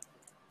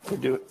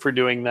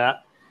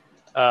that.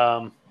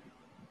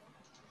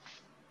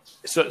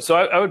 So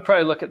I would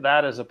probably look at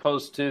that as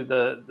opposed to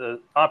the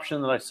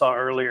option that I saw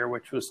earlier,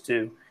 which was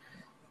to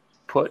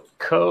put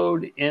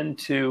code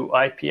into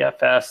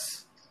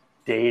IPFS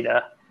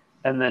data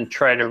and then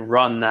try to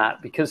run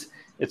that, because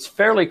it's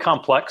fairly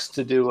complex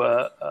to do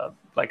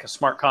like a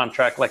smart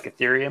contract like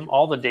Ethereum.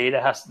 All the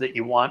data that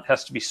you want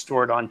has to be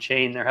stored on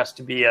chain. There has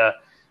to be an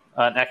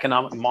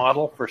economic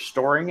model for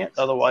storing it.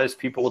 Otherwise,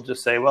 people will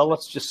just say, well,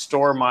 let's just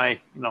store my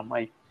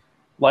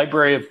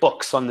library of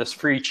books on this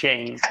free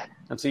chain.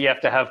 And so you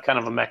have to have kind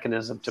of a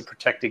mechanism to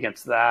protect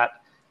against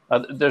that.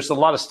 There's a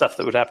lot of stuff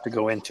that would have to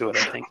go into it,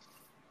 I think.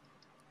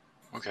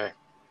 Okay.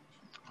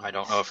 I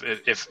don't know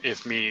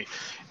if me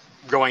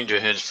going to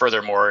his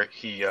furthermore,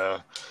 he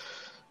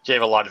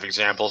gave a lot of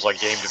examples like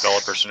game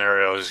developer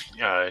scenarios,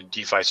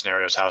 DeFi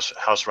scenarios,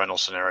 house rental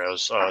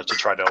scenarios to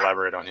try to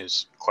elaborate on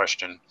his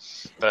question.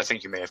 But I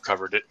think you may have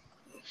covered it.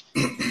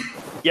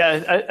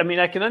 Yeah, I mean,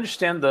 I can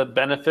understand the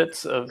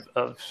benefits of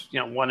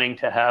wanting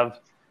to have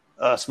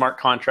smart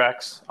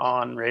contracts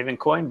on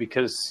Ravencoin,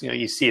 because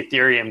you see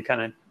Ethereum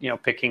kind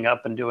of picking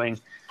up and doing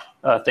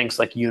things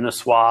like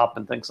Uniswap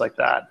and things like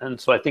that, and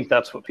so I think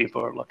that's what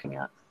people are looking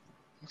at.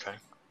 Okay.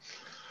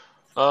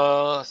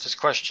 This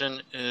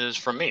question is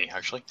from me,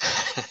 actually.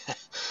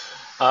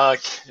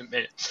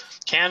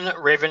 Can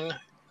Raven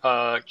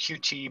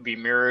QT be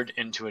mirrored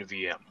into a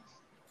VM?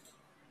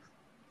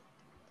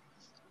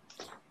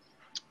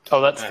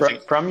 Oh, that's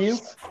from you?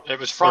 It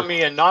was from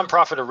me, and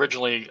Nonprofit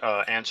originally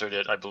answered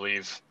it, I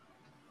believe.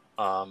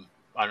 I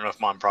don't know if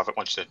Nonprofit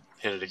wants to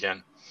hit it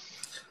again.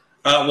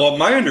 Well,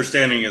 my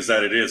understanding is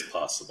that it is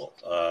possible.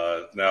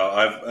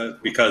 Now,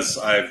 because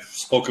I've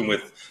spoken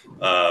with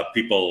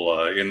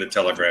people in the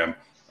Telegram,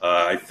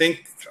 I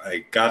think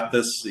I got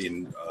this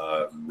in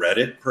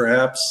Reddit,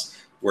 perhaps,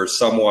 where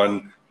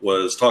someone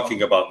was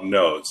talking about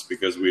nodes,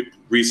 because we've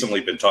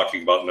recently been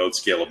talking about node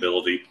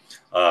scalability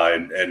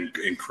and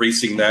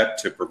increasing that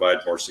to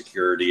provide more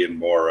security and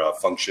more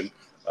function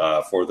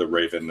for the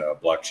Raven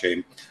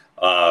blockchain.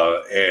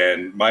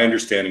 And my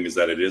understanding is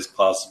that it is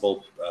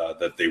possible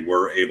that they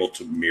were able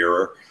to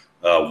mirror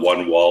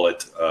one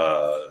wallet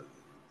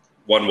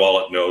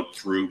node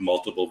through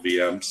multiple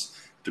VMs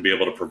to be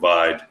able to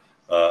provide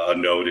a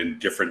node in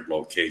different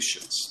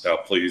locations. Now,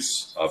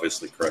 please,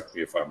 obviously, correct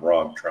me if I'm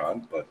wrong,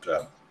 Tron,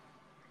 but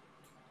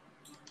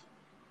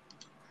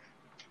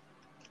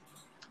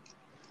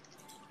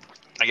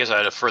I guess I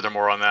had a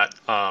furthermore on that.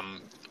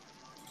 And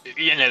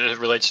it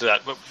relates to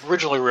that. But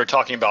originally, we were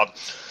talking about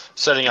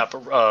setting up,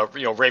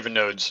 Raven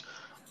nodes,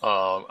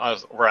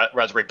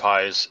 Raspberry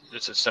Pis.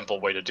 It's a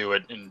simple way to do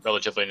it and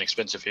relatively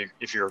inexpensive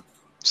if you're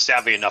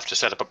savvy enough to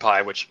set up a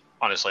Pi, which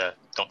honestly I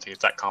don't think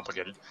it's that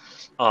complicated.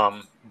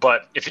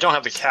 But if you don't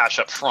have the cash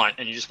up front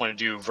and you just want to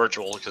do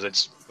virtual because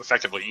it's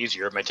effectively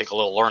easier, it may take a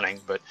little learning,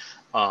 but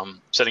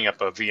setting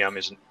up a VM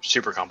isn't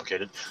super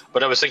complicated.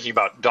 But I was thinking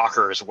about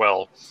Docker as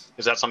well.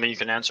 Is that something you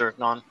can answer,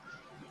 Non?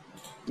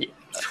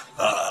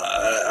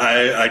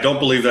 I don't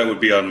believe that would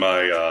be on my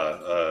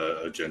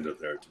agenda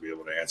there to be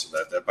able to answer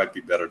that. That might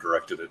be better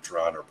directed at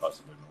Tron or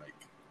possibly Mike.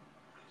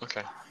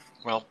 Okay.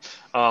 Well,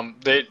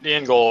 the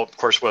end goal, of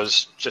course,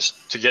 was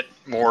just to get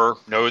more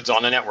nodes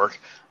on the network.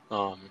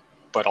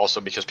 but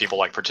also because people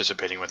like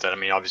participating with it. I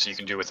mean, obviously you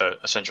can do with a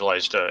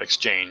centralized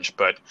exchange,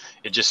 but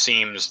it just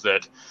seems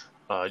that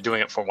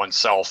doing it for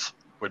oneself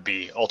would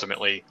be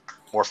ultimately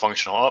more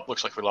functional. Oh,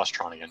 looks like we lost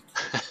Tron again.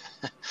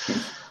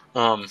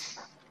 To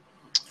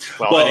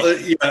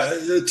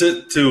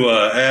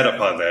add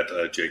upon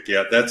that, Jake,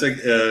 that's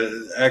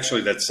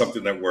actually that's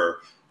something that we're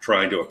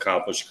trying to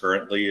accomplish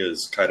currently,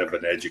 is kind of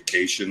an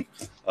education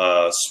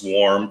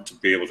swarm to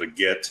be able to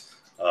get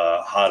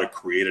how to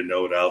create a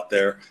node out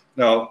there.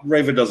 Now,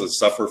 Raven doesn't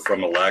suffer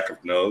from a lack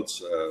of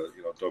nodes,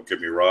 don't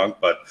get me wrong,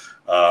 but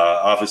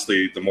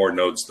obviously the more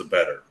nodes, the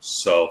better.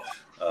 So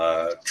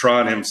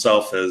Tron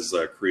himself has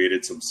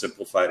created some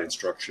simplified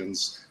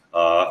instructions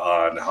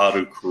on how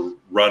to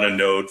run a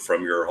node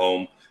from your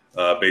home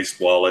based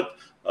wallet.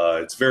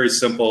 It's very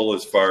simple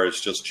as far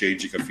as just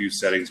changing a few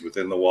settings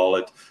within the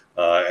wallet.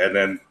 And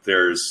then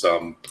there's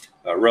some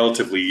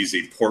relatively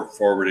easy port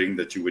forwarding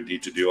that you would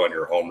need to do on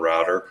your home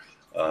router.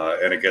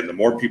 And again, the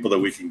more people that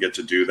we can get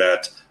to do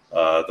that,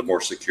 the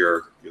more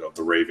secure,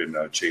 the Raven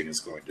chain is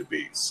going to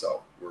be.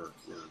 So we're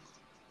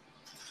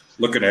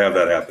looking to have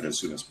that happen as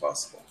soon as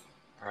possible.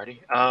 Alrighty.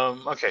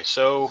 Okay,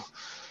 so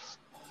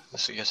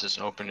this, I guess, is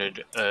an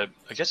open-ended. I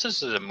guess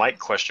this is a Mike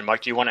question.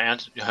 Mike, do you want to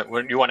answer?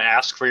 Do you want to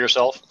ask for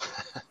yourself?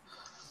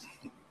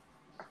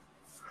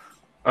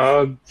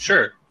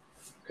 Sure.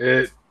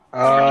 It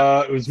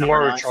was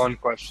more of a Tron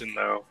question,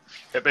 though.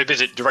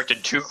 Is it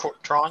directed to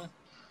Tron?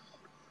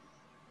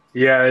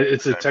 Yeah,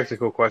 it's a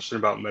technical question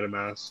about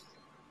MetaMask.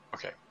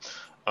 Okay.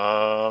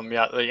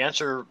 The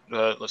answer,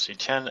 let's see,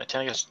 10,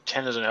 I guess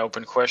 10 is an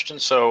open question.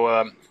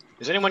 So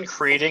is anyone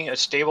creating a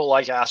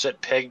stable-like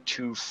asset pegged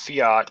to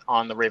fiat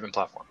on the Raven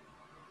platform?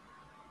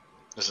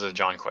 This is a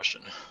John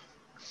question.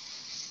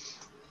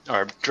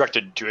 Or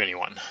directed to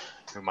anyone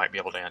who might be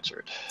able to answer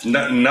it.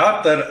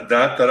 Not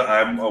that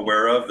I'm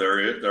aware of.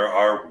 There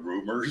are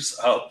rumors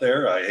out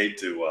there. I hate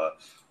to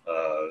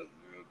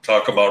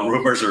talk about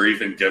rumors or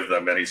even give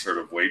them any sort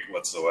of weight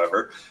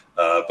whatsoever.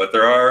 But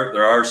there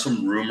are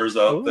some rumors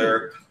out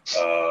there.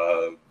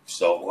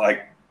 So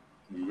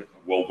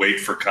we'll wait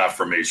for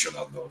confirmation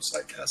on those,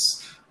 I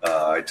guess.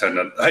 I tend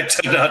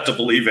not to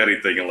believe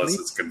anything unless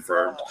it's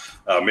confirmed.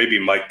 Maybe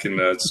Mike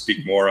can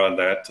speak more on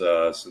that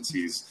since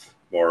he's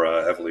more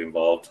heavily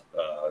involved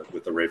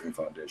with the Raven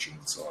Foundation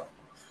and so on.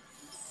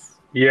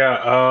 Yeah,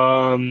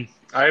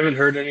 I haven't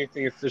heard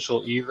anything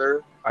official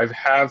either. I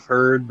have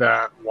heard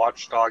that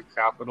Watchdog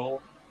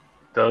Capital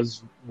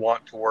does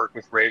want to work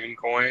with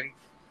Ravencoin,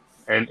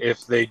 and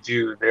if they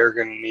do, they're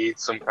going to need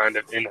some kind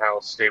of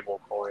in-house stable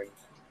coin.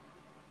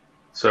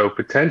 So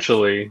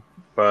potentially,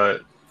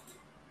 but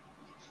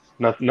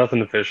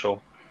nothing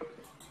official.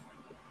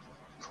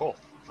 Cool.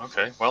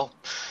 Okay. Well,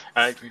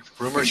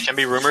 rumors can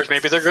be rumors.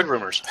 Maybe they're good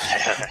rumors.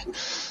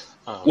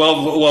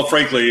 Well,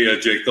 frankly,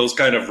 Jake, those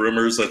kind of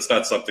rumors, that's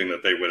not something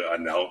that they would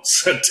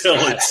announce until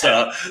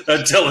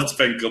it's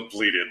been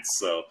completed.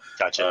 So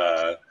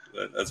gotcha.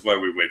 That's why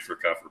we wait for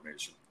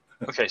confirmation.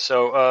 Okay,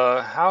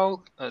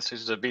 so this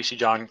is a BC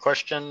John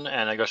question,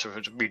 and I guess it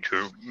would be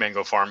to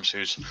Mango Farms,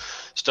 who's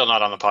still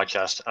not on the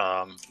podcast.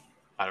 I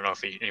don't know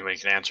if anybody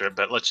can answer it,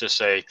 but let's just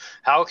say,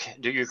 how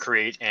do you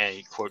create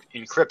a, quote,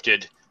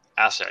 encrypted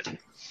asset?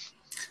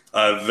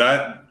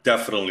 That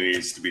definitely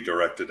needs to be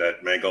directed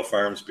at Mango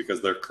Farms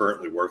because they're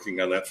currently working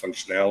on that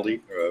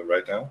functionality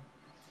right now.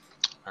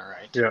 All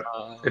right. Yeah.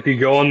 If you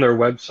go on their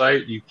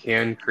website, you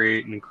can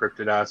create an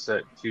encrypted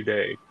asset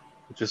today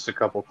with just a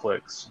couple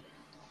clicks.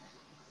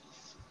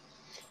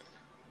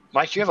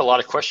 Mike, you have a lot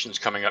of questions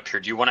coming up here.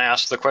 Do you want to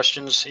ask the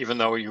questions, even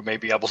though you may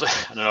be able to?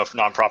 I don't know if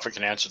Nonprofit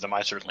can answer them.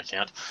 I certainly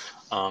can't.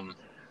 Not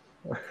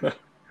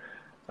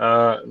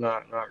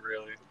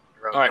really.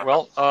 All right.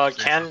 Well,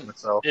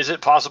 is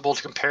it possible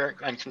to compare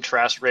and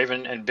contrast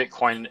Raven and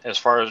Bitcoin as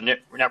far as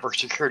network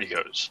security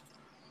goes?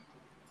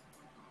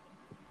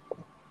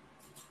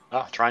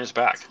 Tron is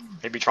back.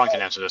 Maybe Tron can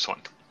answer this one.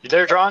 You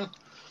there, Tron?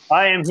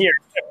 I am here.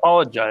 I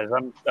apologize.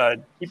 I'm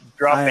keep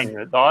dropping.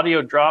 The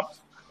audio drops.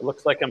 It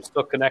looks like I'm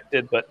still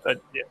connected, but I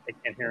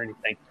can't hear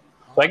anything.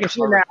 So I can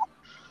see now.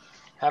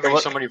 Having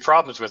so many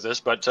problems with this,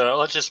 but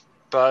I'll just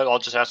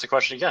ask the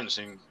question again,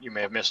 so you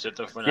may have missed it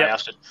when I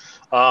asked it.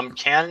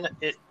 Can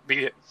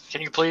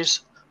you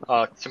please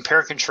compare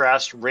and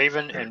contrast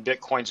Raven and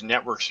Bitcoin's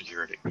network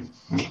security?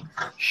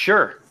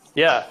 Sure.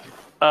 Yeah.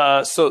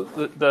 So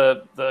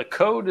the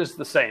code is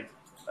the same.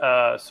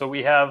 So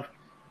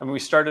we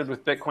started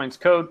with Bitcoin's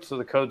code, so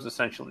the code's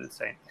essentially the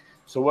same.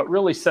 So what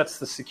really sets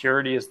the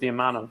security is the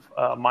amount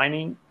of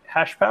mining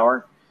hash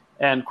power.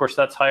 And of course,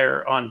 that's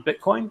higher on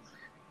Bitcoin.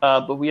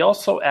 But we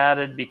also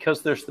added,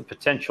 because there's the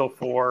potential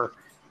for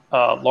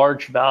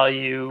large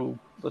value,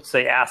 let's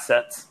say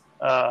assets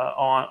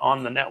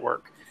on the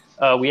network,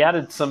 we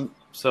added some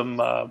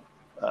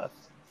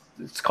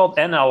it's called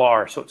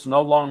NLR, so it's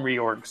no long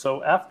reorg.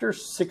 So after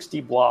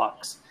 60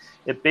 blocks,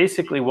 it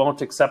basically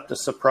won't accept a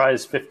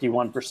surprise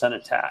 51%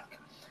 attack.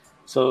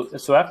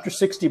 So after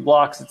 60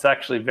 blocks, it's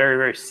actually very,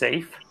 very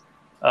safe.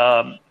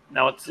 Now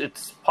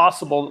it's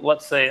possible,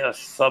 let's say a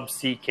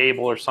subsea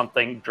cable or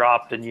something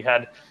dropped and you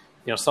had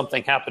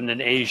something happened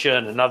in Asia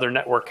and another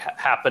network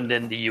happened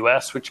in the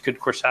US, which could,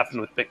 of course,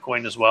 happen with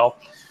Bitcoin as well.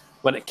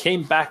 When it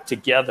came back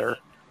together,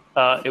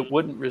 it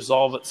wouldn't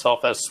resolve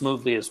itself as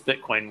smoothly as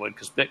Bitcoin would,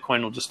 because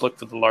Bitcoin will just look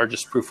for the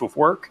largest proof of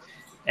work,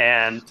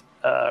 and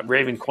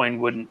Ravencoin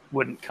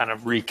wouldn't kind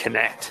of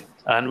reconnect,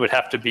 and would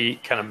have to be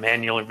kind of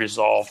manually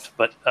resolved.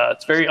 But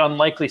it's a very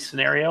unlikely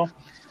scenario,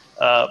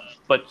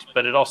 but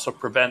it also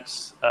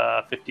prevents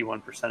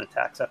 51%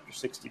 attacks after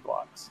 60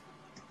 blocks.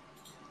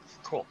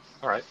 Cool.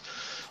 All right.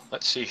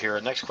 Let's see here.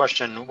 Next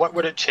question. What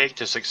would it take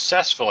to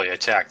successfully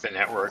attack the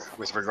network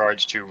with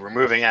regards to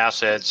removing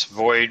assets,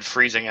 void,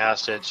 freezing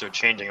assets, or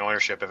changing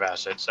ownership of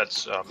assets?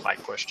 That's my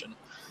question.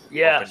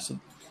 Yeah, so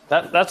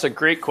that's a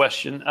great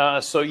question.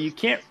 So you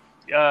can't,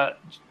 the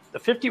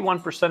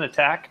 51%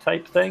 attack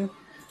type thing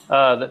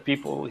that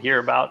people hear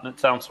about, and it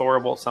sounds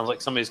horrible. It sounds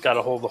like somebody's got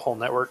to hold the whole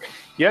network.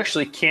 You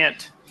actually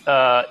can't,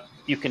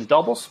 you can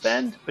double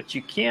spend, but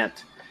you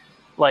can't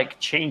like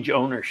change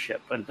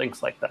ownership and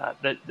things like that.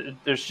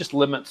 There's just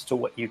limits to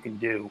what you can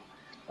do.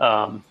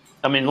 I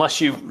mean,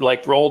 unless you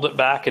like rolled it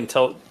back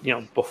until,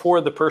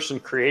 before the person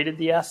created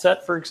the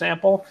asset, for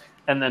example,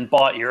 and then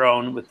bought your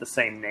own with the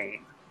same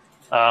name.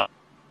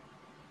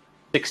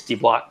 60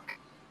 block.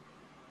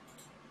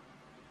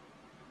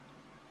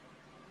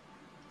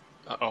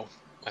 Uh-oh.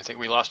 I think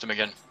we lost him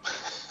again.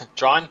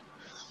 John?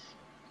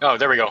 Oh,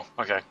 there we go.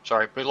 Okay,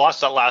 sorry. We lost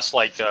that last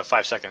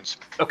 5 seconds.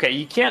 Okay,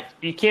 you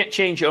can't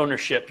change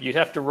ownership. You'd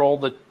have to roll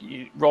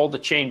the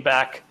chain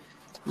back.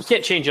 You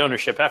can't change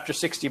ownership after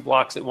 60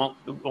 blocks. It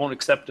won't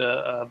accept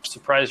a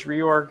surprise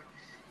reorg,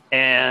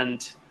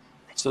 and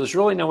so there's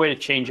really no way to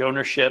change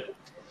ownership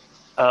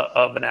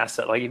of an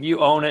asset. Like if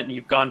you own it and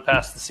you've gone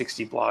past the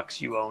 60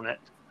 blocks, you own it.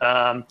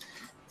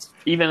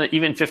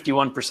 Even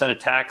 51%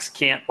 attacks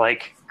can't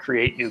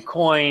create new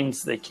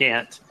coins. They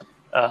can't.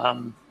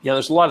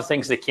 There's a lot of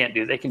things they can't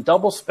do. They can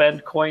double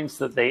spend coins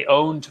that they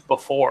owned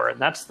before, and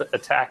that's the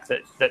attack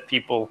that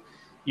people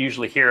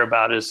usually hear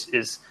about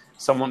is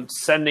someone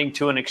sending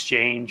to an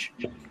exchange,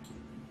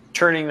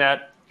 turning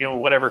that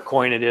whatever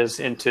coin it is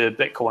into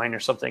Bitcoin or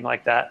something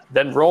like that,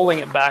 then rolling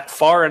it back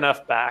far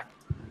enough back.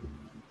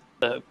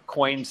 The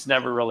coins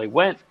never really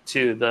went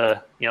to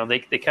the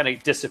they kind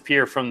of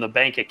disappear from the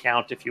bank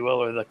account, if you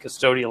will, or the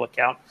custodial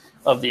account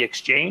of the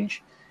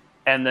exchange,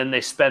 and then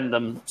they spend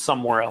them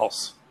somewhere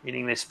else.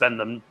 Meaning they spend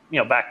them,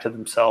 back to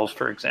themselves,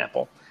 for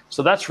example.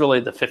 So that's really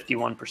the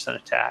 51%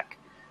 attack.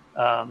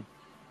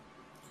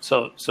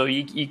 So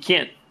you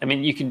can't. I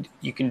mean, you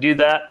can do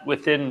that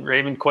within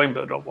Ravencoin,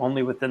 but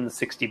only within the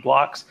 60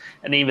 blocks.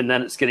 And even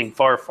then, it's getting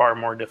far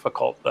more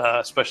difficult,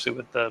 especially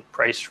with the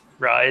price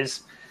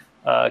rise.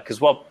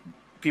 Because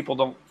we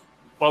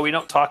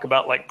don't talk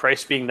about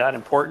price being that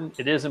important.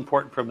 It is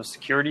important from a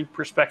security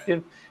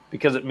perspective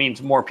because it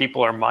means more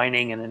people are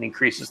mining, and it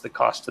increases the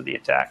cost of the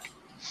attack.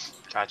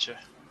 Gotcha.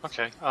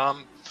 Okay.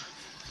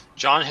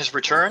 John has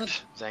returned,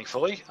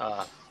 thankfully.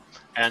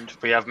 And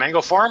we have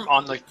Mango Farm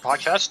on the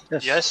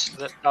podcast. Yes.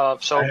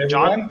 So, hi,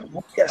 John,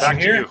 back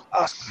to you.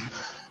 Awesome.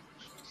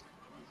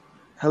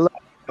 Hello.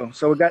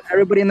 So we got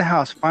everybody in the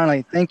house,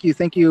 finally. Thank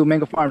you,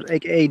 Mango Farms,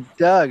 a.k.a.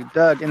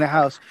 Doug in the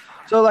house.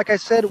 So like I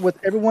said, with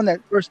everyone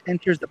that first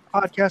enters the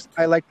podcast,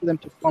 I like for them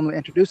to formally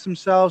introduce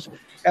themselves.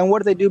 And what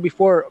do they do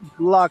before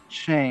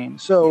blockchain?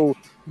 So,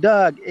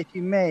 Doug, if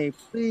you may,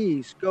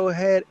 please go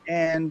ahead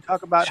and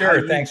talk about how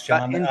you thanks,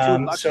 John.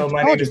 So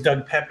my name is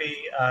Doug Pepe.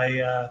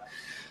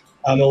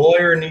 I'm a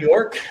lawyer in New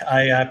York.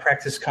 I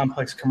practice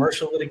complex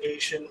commercial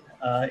litigation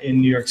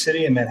in New York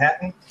City and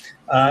Manhattan.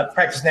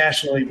 Practice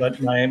nationally, but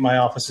my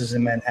office is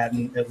in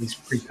Manhattan, at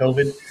least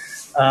pre-COVID.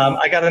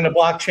 I got into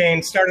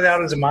blockchain, started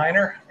out as a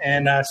miner,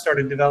 and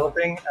started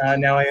developing.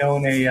 Now I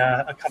own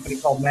a company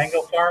called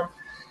Mango Farm,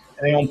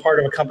 and I own part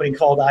of a company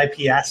called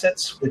IP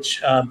Assets,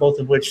 which both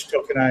of which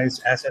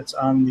tokenize assets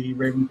on the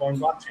Ravencoin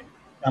blockchain.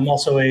 I'm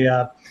also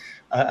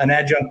an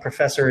adjunct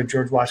professor at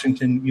George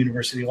Washington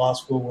University Law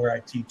School, where I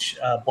teach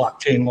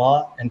blockchain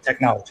law and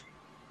technology.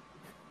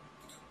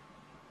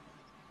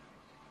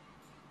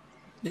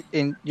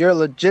 And you're a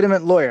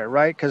legitimate lawyer,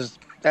 right? Because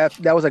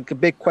that was a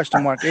big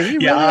question mark. Is he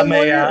really I'm a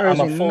lawyer, I'm or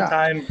a is he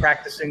full-time not?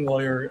 practicing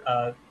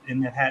lawyer in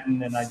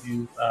Manhattan, and I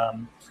do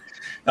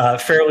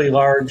fairly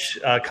large,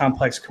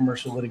 complex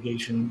commercial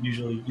litigation,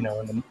 usually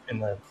in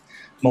the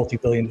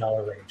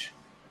multi-billion-dollar range.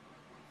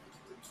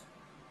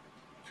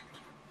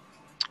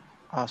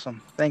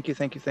 Awesome. Thank you.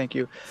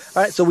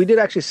 All right, so we did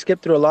actually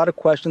skip through a lot of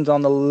questions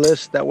on the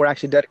list that were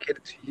actually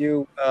dedicated to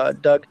you,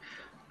 Doug.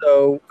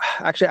 So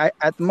actually,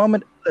 at the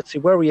moment, let's see,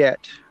 where are we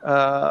at?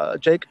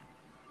 Jake,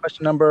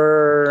 question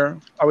number,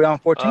 are we on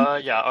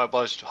 14? Yeah, I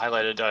was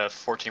highlighted.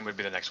 14 would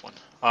be the next one.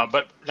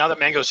 But now that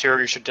Mango's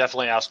here, you should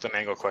definitely ask the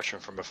Mango question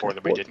from before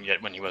that we didn't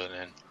get when he wasn't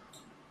in.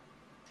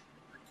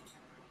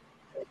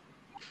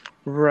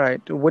 Right.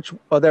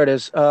 There it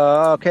is.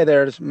 Okay,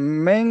 there's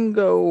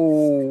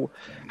Mango.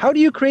 How do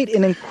you create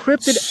an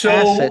encrypted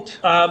asset?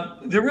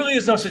 There really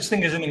is no such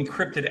thing as an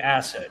encrypted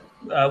asset.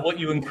 What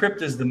you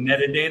encrypt is the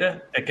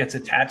metadata that gets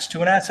attached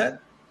to an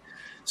asset.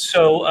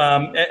 So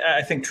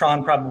I think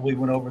Tron probably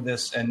went over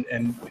this, and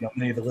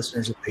many of the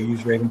listeners, if they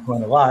use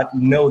Ravencoin a lot,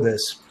 know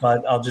this.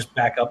 But I'll just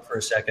back up for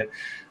a second.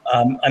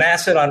 An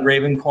asset on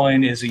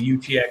Ravencoin is a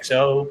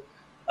UTXO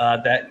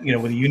that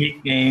with a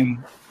unique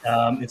name.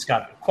 It's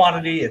got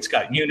quantity, it's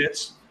got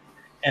units,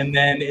 and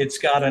then it's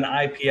got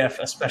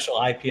a special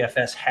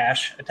IPFS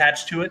hash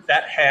attached to it.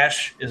 That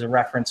hash is a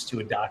reference to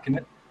a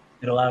document.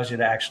 It allows you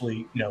to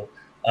actually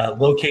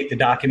locate the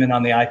document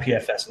on the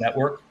IPFS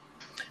network.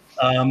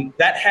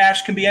 That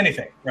hash can be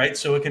anything, right?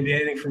 So it can be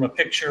anything from a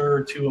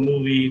picture to a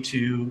movie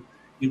to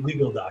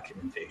legal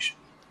documentation.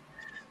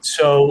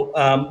 So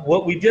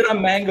what we did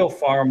on Mango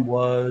Farm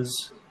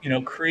was,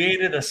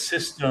 created a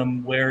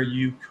system where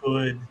you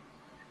could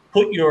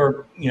put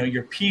your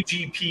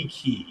PGP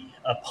key,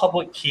 a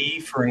public key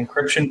for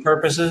encryption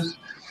purposes,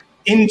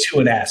 into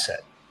an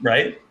asset,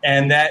 right?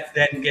 And that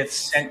then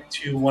gets sent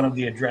to one of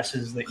the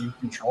addresses that you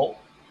control.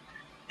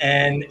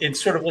 And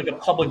it's sort of like a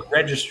public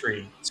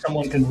registry.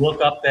 Someone can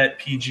look up that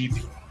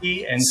PGP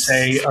key and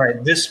say, all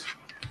right, this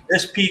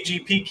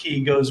PGP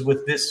key goes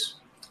with this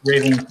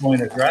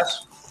Ravencoin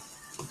address.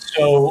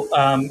 So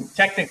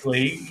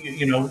technically,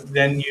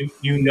 then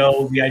you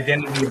know the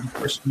identity of the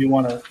person you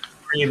want to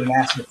create an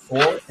asset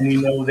for, and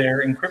you know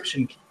their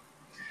encryption key.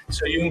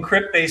 So you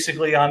encrypt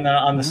basically on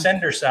the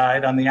sender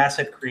side, on the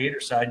asset creator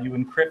side, you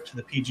encrypt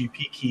the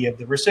PGP key of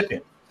the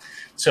recipient.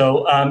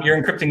 So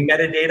you're encrypting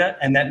metadata,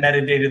 and that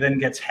metadata then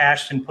gets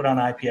hashed and put on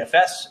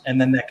IPFS,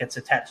 and then that gets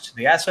attached to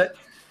the asset.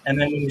 And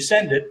then when you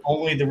send it,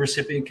 only the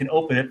recipient can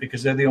open it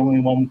because they're the only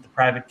one with the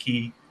private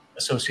key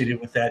associated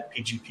with that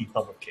PGP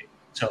public key.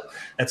 So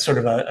that's sort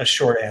of a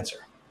short answer.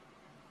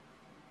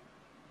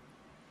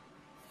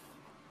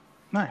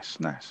 Nice.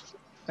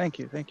 Thank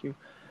you.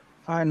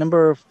 All right,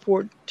 number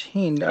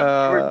 14.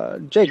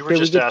 Jake, did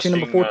we get to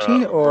number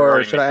 14,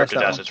 or should I ask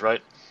that assets,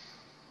 right?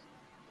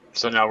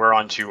 So now we're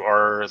on to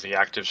the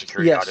active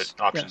security audit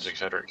options, et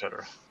cetera, et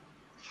cetera.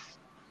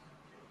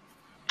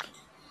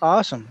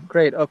 Awesome.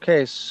 Great.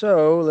 Okay,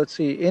 so let's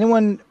see.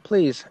 Anyone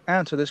please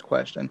answer this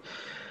question.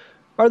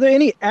 Are there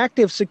any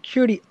active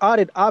security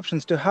audit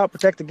options to help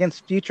protect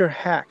against future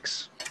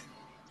hacks?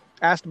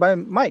 Asked by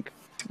Mike.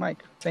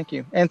 Mike, thank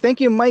you. And thank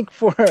you, Mike,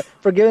 for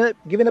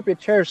giving up your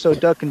chair so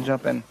Doug can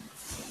jump in.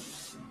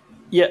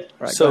 Yeah,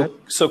 right,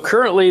 so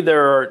currently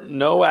there are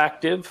no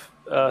active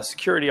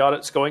security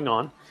audits going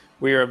on.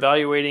 We are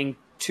evaluating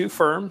two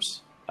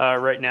firms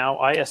right now,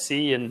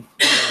 ISC and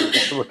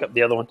to look up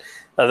the other one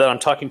that I'm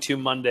talking to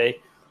Monday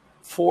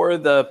for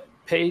the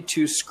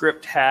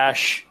pay-to-script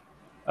hash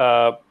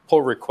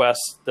pull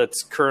request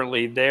that's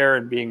currently there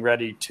and being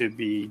ready to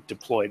be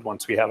deployed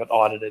once we have it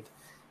audited.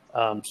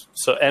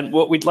 And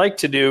what we'd like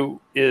to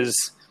do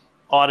is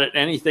audit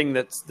anything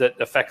that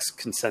affects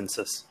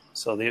consensus.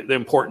 So the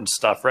important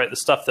stuff, right? The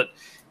stuff that,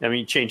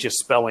 change a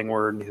spelling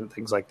word and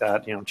things like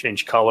that,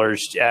 change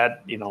colors, add,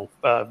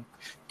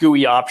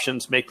 GUI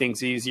options, make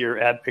things easier,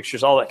 add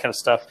pictures, all that kind of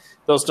stuff.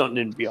 Those don't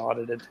need to be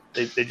audited.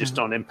 They just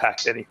don't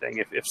impact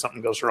anything if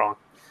something goes wrong.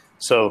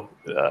 So,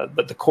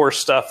 but the core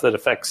stuff that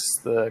affects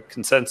the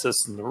consensus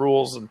and the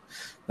rules and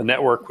the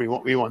network, we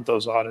want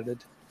those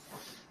audited.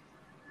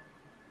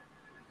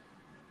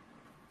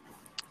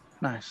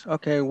 Nice.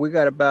 Okay, we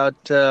got about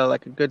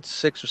like a good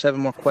 6 or 7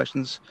 more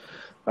questions.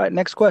 All right,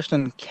 next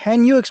question.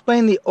 Can you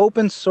explain the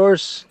open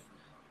source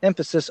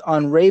emphasis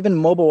on Raven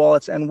mobile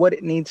wallets and what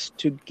it needs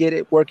to get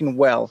it working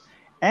well?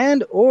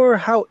 And or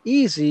how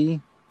easy,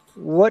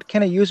 what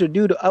can a user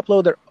do to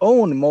upload their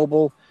own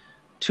mobile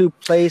to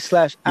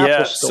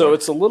Play/Apple Store? So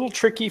it's a little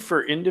tricky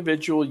for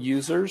individual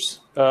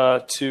users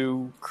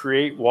to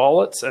create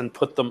wallets and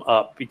put them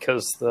up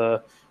because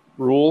the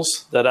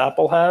rules that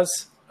Apple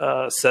has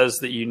says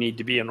that you need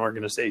to be an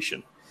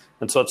organization.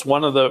 And so it's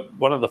one of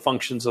the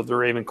functions of the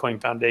Ravencoin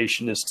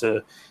Foundation is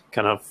to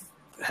kind of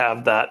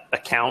have that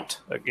account,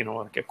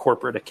 like a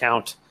corporate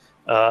account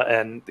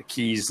and the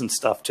keys and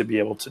stuff to be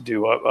able to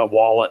do a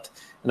wallet.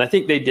 And I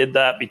think they did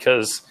that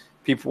because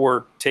people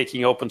were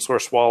taking open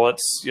source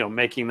wallets,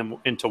 making them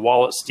into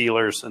wallet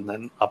stealers and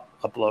then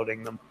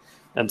uploading them.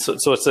 And so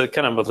it's a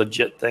kind of a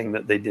legit thing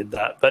that they did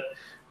that. But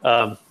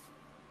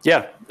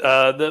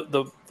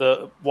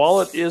the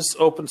wallet is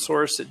open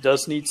source. It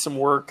does need some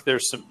work.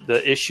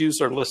 The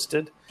issues are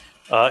listed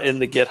in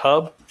the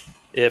GitHub.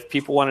 If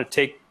people want to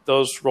take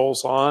those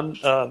roles on,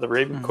 the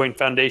Ravencoin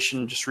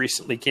Foundation just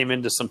recently came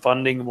into some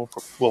funding.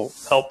 We'll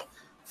help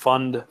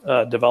fund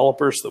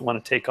developers that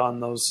want to take on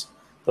those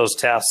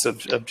tasks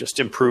of just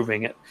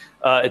improving it.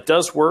 It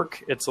does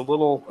work. It's a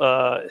little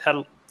had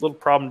a little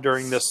problem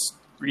during this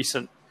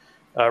recent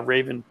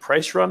Raven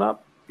price run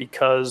up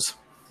because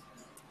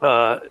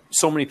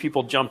so many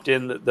people jumped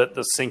in that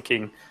the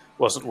syncing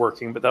wasn't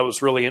working, but that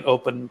was really an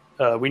open.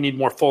 We need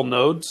more full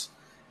nodes,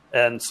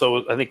 and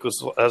so I think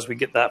as we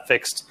get that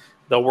fixed,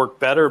 they'll work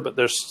better. But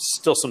there's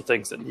still some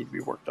things that need to be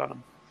worked on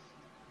them.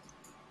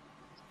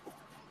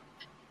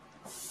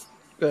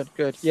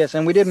 Good. Yes,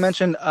 and we did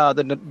mention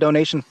the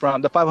donation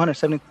from the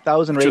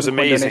 570,000 Ravencoin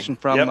donation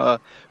from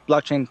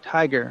Blockchain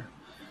Tiger.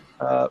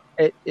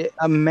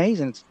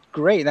 Amazing. It's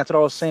great. And that's what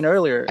I was saying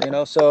earlier.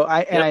 So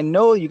I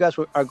know you guys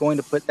are going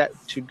to put that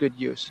to good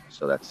use.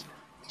 So that's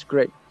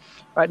great.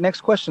 All right,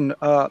 next question.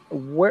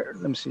 Where?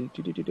 Let me see.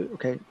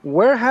 Okay,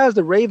 where has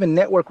the Raven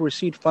Network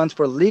received funds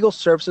for legal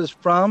services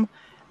from,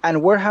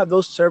 and where have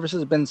those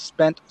services been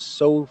spent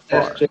so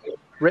far?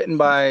 Written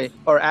by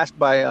or asked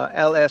by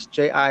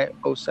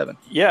LSJI07.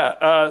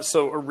 Yeah.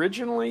 So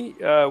originally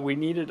we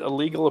needed a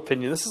legal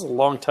opinion. This is a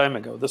long time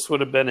ago. This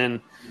would have been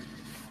in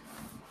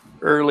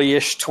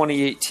early-ish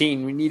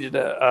 2018. We needed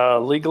a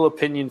legal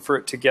opinion for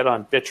it to get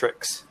on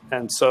Bittrex,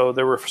 and so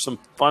there were some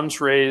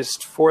funds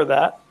raised for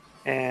that,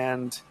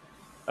 and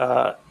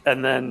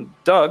then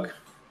Doug,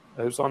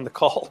 who's on the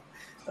call,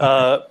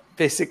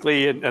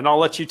 basically, and I'll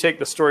let you take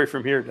the story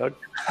from here, Doug.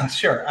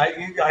 Sure.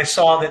 I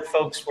saw that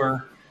folks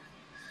were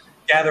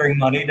gathering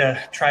money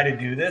to try to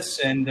do this,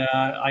 and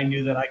I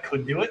knew that I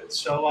could do it,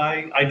 so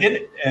I did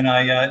it. And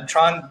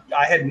Tron,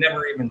 I had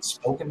never even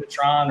spoken to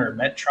Tron or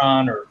met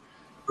Tron or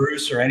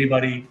Bruce or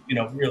anybody,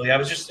 really.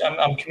 I'm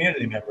a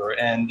community member,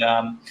 and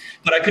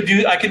but I could do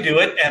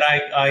it. And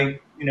I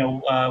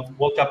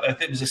woke up.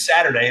 It was a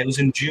Saturday. It was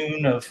in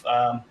June of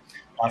I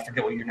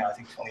forget what year now. I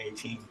think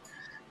 2018.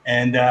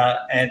 And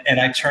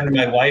I turned to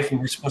my wife. We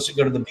were supposed to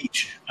go to the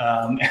beach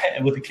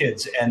with the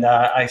kids, and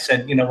I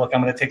said, look,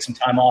 I'm going to take some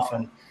time off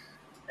and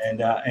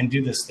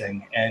do this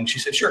thing. And she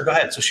said, sure, go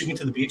ahead. So she went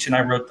to the beach, and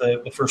I wrote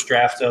the first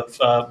draft of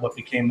what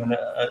became an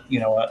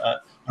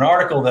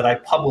article that I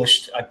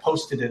published. I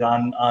posted it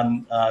on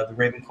the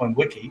Ravencoin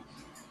wiki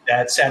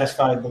that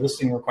satisfied the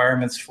listing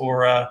requirements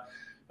for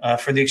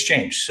the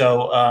exchange.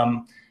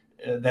 So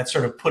that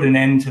sort of put an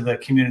end to the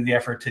community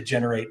effort to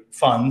generate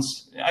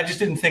funds. I just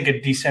didn't think a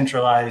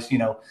decentralized,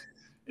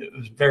 it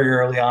was very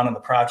early on in the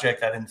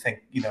project. I didn't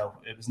think,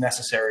 it was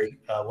necessary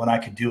when I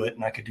could do it,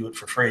 and I could do it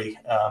for free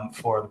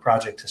for the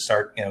project to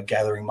start,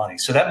 gathering money.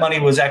 So that money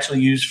was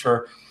actually used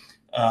for,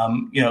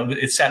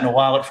 it sat in a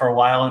wallet for a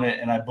while,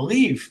 and I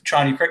believe,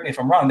 Tron, you correct me if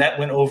I'm wrong, that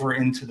went over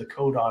into the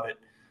code audit,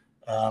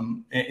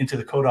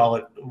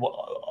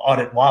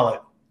 audit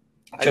wallet.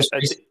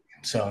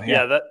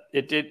 That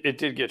it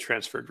did get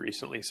transferred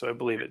recently, so I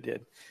believe it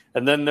did.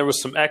 And then there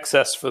was some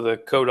excess for the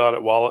code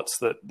audit wallets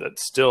that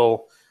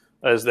still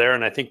is there,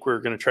 and I think we're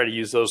going to try to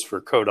use those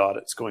for code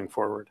audits going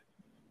forward.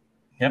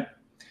 Yep.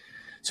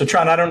 So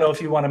Tron, I don't know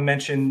if you want to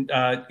mention,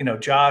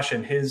 Josh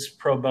and his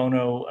pro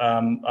bono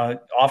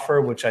offer,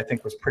 which I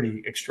think was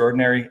pretty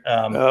extraordinary.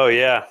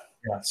 Yeah.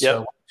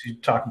 So you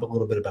talk a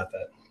little bit about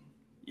that.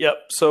 Yep.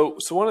 So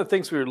one of the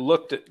things we were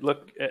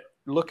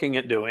looking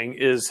at doing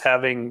is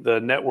having the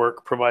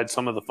network provide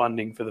some of the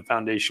funding for the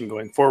foundation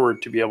going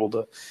forward to be able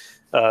to,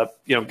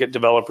 get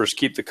developers,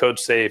 keep the code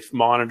safe,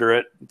 monitor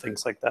it, and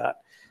things like that.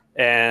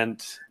 And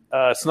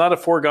it's not a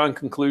foregone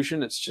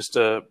conclusion. It's just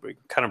a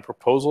kind of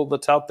proposal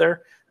that's out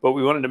there. But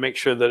we wanted to make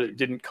sure that it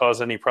didn't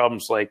cause any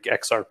problems like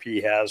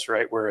XRP has,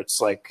 right? Where it's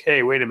like,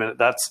 hey, wait a minute,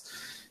 that's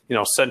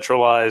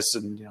centralized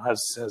and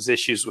has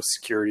issues with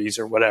securities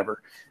or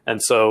whatever.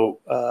 And so,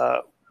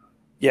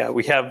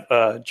 we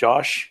have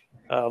Josh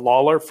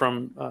Lawler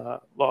from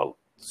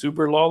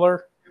Zuber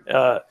Lawler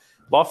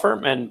law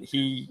firm, and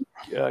he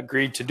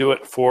agreed to do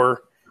it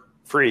for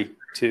free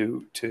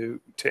to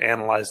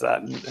analyze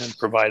that and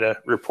provide a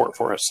report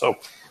for us. So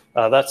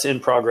that's in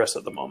progress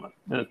at the moment,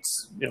 and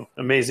it's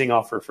amazing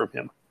offer from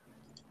him.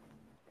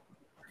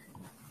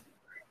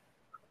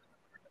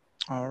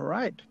 All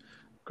right,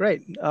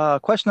 great.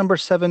 Question number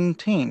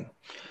 17.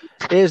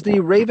 Is the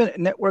Raven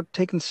Network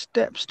taking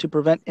steps to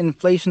prevent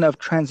inflation of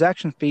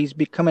transaction fees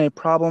becoming a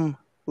problem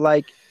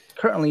like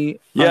currently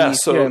on the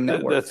Ethereum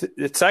network?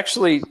 It's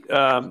actually,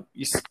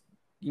 you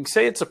can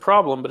say it's a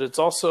problem, but it's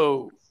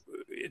also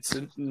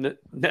a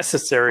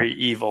necessary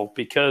evil,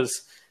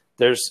 because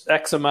there's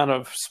X amount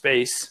of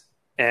space,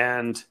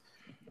 and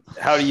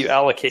how do you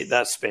allocate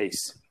that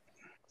space?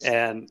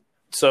 And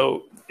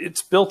so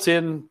it's built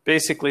in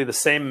basically the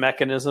same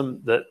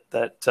mechanism that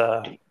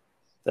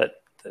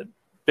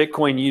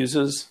Bitcoin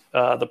uses.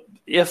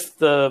 If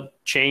the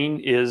chain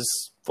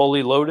is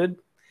fully loaded,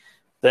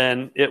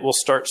 then it will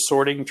start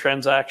sorting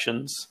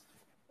transactions.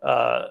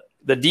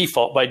 By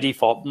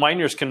default,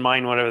 miners can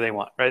mine whatever they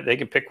want, right? They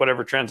can pick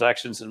whatever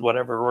transactions in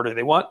whatever order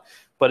they want.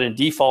 But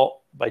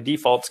by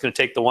default, it's going to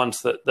take the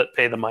ones that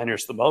pay the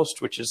miners the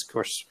most, which is, of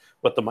course,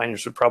 what the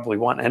miners would probably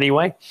want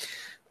anyway.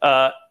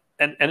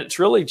 And it's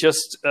really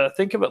just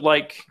think of it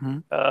like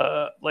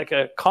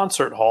a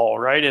concert hall,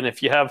 right? And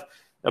if you have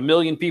 1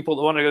 million people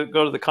that want to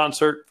go to the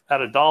concert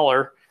at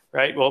 $1,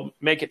 right? Well,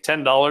 make it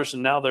 $10,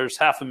 and now there's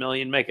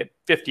 500,000. Make it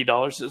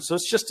 $50. So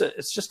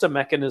it's just a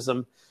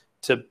mechanism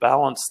to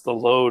balance the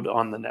load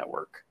on the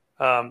network.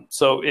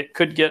 So it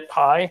could get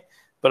high,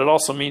 but it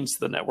also means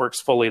the network's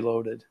fully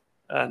loaded,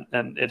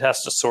 and it has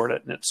to sort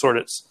it, and it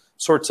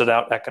sorts it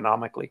out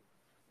economically.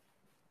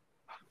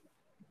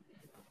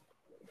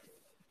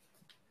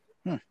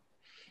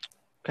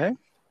 Okay.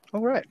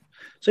 All right.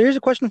 So here's a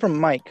question from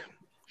Mike.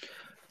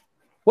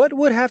 What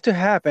would have to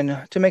happen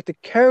to make the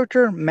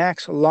character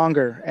max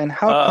longer, and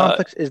how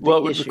complex is the issue? Well,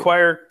 it would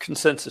require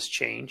consensus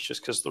change,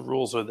 just because the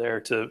rules are there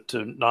to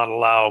not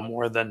allow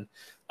more than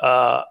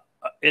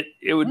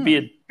it would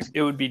be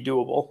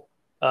doable.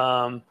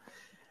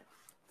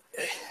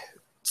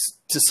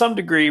 To some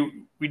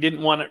degree, we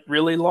didn't want it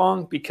really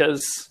long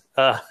because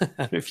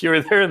if you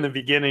were there in the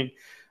beginning,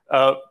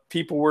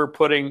 people were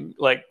putting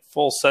like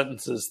full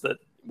sentences that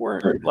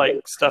weren't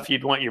like stuff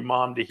you'd want your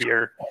mom to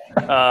hear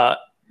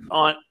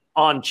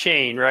on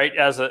chain, right?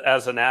 As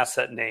an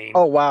asset name.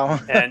 Oh, wow.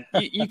 And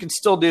you can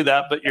still do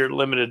that, but you're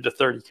limited to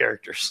 30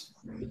 characters.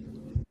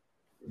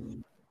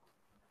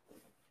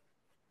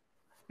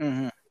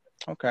 Mm-hmm.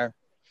 Okay.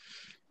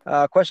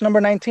 Question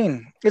number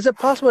 19. Is it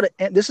possible to,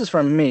 this is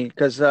from me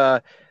because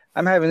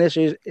I'm having this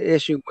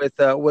issue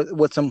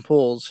with some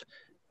pools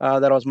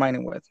that I was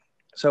mining with.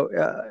 So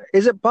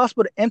is it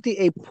possible to empty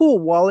a pool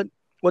wallet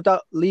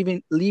without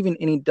leaving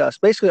any dust?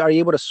 Basically, are you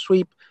able to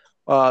sweep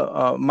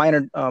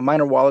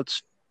miner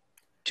wallets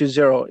to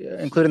zero,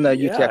 including the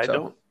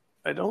UTXO?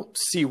 I don't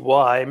see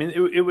why. I mean,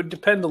 it would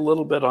depend a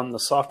little bit on the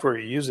software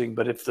you're using,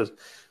 but if the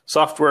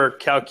software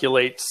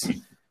calculates,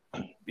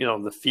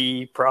 the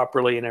fee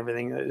properly and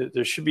everything,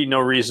 there should be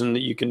no reason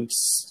that you can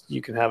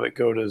have it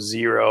go to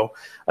zero.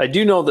 I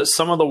do know that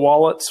some of the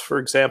wallets, for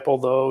example,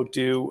 though,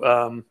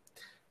 do,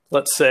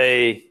 let's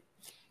say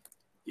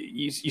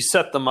you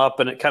set them up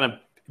and it kind of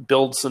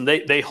builds and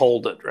they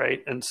hold it,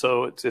 right? And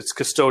so it's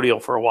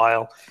custodial for a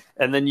while.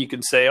 And then you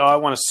can say, I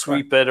want to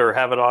sweep it or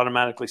have it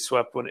automatically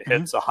swept when it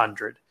hits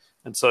 100.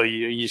 And so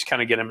you just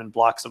kind of get them in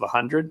blocks of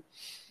 100.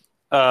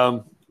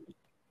 For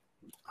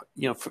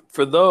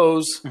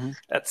those,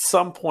 at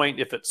some point,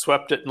 if it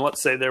swept it, and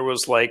let's say there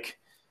was like,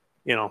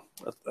 a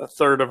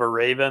third of a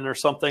Raven or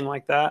something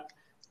like that,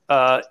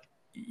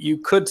 you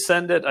could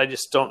send it. I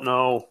just don't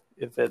know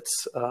if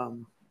it's,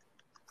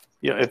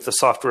 if the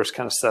software is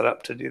kind of set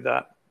up to do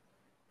that.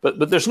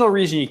 But there's no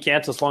reason you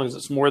can't as long as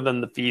it's more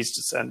than the fees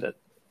to send it.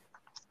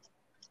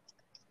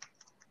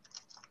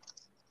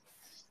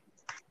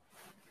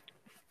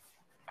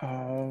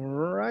 All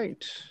right.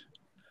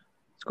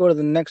 Let's go to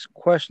the next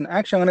question.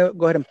 Actually, I'm going to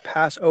go ahead and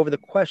pass over the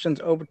questions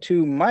over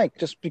to Mike,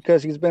 just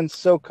because he's been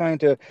so kind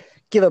to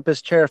give up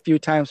his chair a few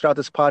times throughout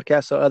this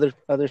podcast so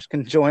others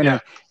can join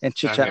and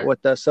chit-chat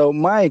with us. So,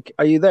 Mike,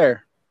 are you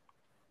there?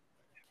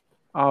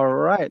 All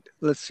right.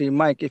 Let's see,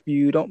 Mike, if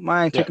you don't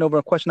mind taking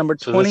over question number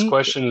 20. So this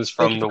question is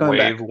from the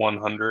Wave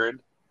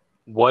 100.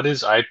 What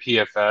is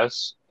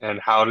IPFS,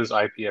 and how does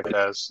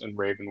IPFS and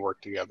Raven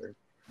work together?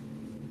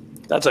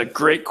 That's a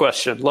great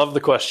question. Love the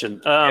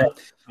question. So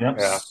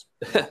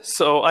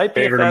IPFS,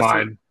 favorite of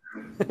mine.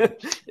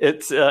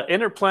 It's an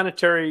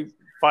interplanetary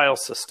file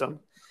system,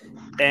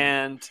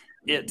 and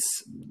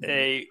it's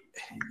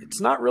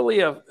not really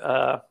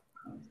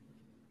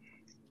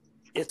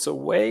it's a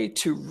way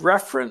to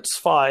reference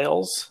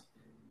files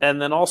and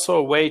then also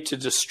a way to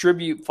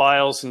distribute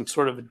files in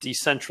sort of a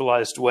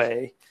decentralized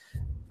way.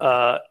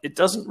 It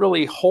doesn't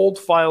really hold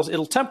files.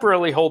 It'll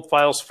temporarily hold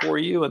files for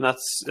you, and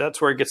that's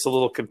where it gets a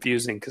little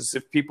confusing, because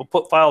if people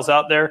put files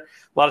out there,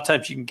 a lot of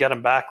times you can get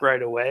them back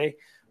right away.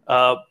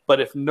 But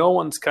if no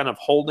one's kind of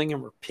holding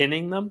them or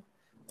pinning them,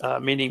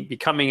 meaning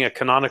becoming a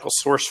canonical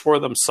source for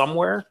them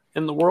somewhere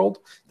in the world,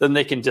 then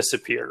they can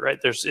disappear, right?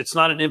 It's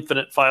not an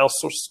infinite file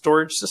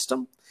storage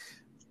system,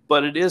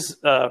 but it is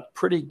a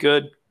pretty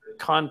good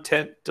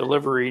content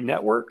delivery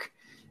network,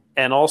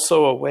 and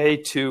also a way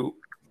to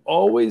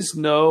always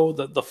know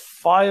that the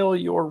file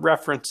you're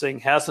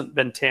referencing hasn't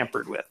been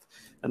tampered with.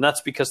 And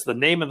that's because the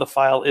name of the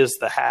file is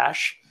the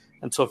hash.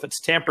 And so if it's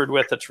tampered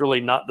with, it's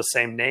really not the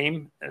same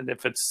name. And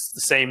if it's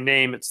the same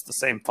name, it's the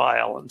same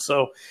file. And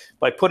so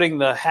by putting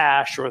the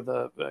hash or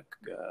the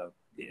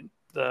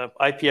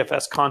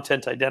IPFS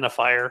content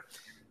identifier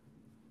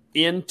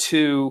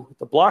into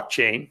the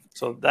blockchain,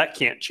 so that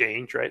can't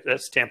change, right?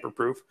 That's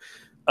tamper-proof.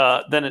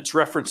 Then it's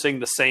referencing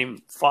the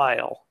same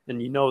file. And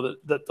you know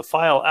that the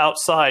file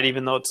outside,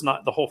 even though it's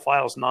not, the whole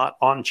file is not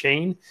on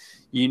chain,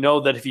 you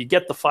know that if you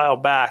get the file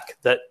back,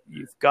 that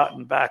you've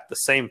gotten back the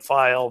same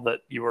file that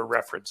you were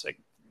referencing.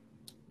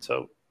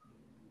 So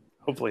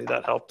hopefully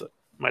that helped. It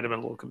might have been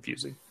a little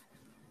confusing.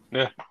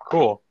 Yeah,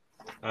 cool.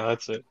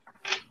 That's it.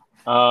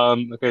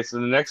 Okay, so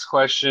the next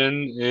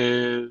question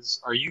is,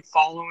 are you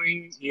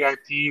following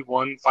EIP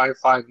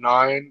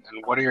 1559,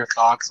 and what are your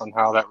thoughts on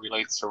how that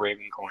relates to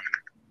Ravencoin?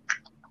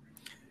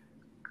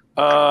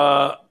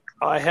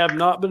 I have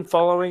not been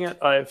following it.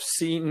 I've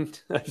seen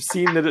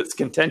that it's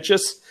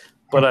contentious,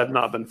 but I've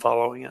not been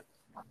following it.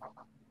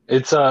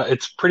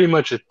 It's pretty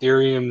much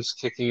Ethereum's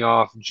kicking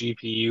off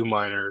GPU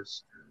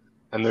miners,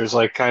 and there's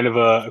like kind of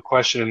a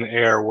question in the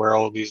air where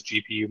all these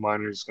GPU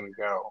miners are going to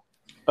go.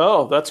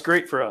 Oh, that's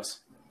great for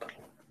us.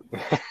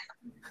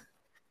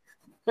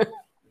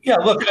 Yeah,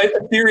 look,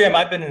 Ethereum.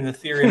 I've been an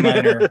Ethereum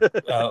miner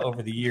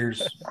over the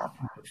years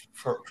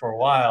for a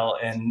while,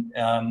 and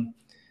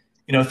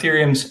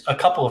Ethereum's a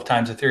couple of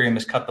times. Ethereum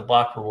has cut the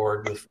block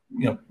reward with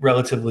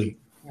relatively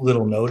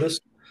little notice,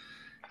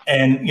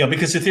 and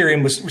because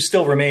Ethereum was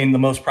still remain the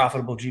most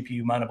profitable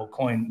GPU mineable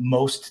coin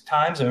most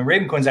times. I mean,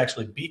 Ravencoin's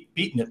actually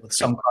beaten it with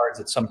some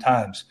cards at some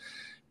times,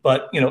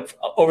 but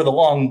over the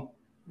long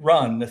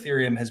run,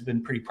 Ethereum has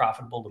been pretty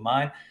profitable to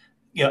mine.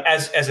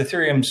 As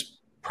Ethereum's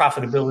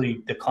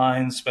profitability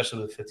declines, especially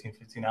with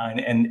 1559,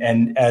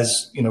 and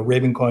as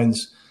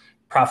Ravencoin's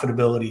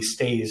profitability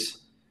stays,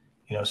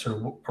 sort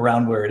of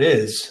around where it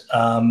is,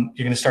 you're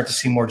going to start to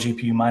see more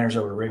GPU miners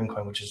over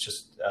Ravencoin, which is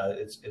just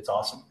it's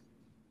awesome.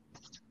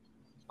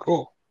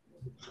 Cool.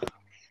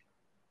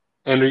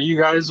 And are you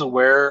guys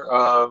aware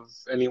of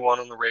anyone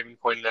on the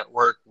Ravencoin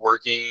network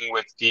working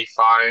with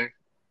DeFi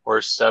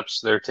or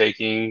steps they're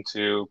taking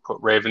to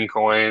put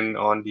Ravencoin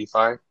on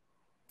DeFi?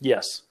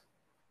 Yes.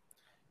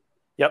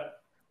 Yep.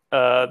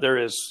 There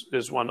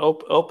is one.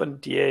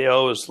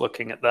 OpenDAO is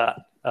looking at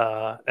that.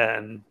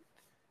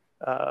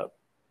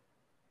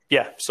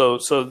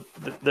 So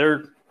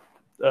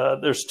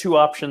there's two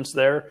options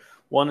there.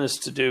 One is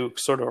to do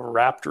sort of a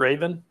wrapped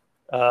Raven.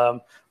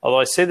 Although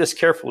I say this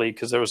carefully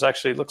because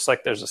looks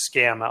like there's a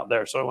scam out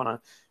there. So I want to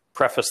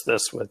preface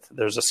this with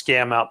there's a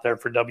scam out there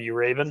for W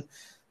Raven.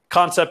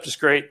 Concept is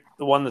great.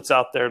 The one that's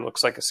out there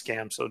looks like a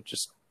scam. So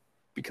just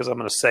because I'm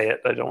going to say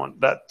it, I don't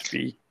want that to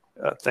be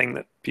a thing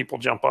that people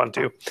jump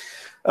onto.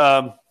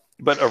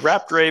 But a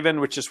wrapped Raven,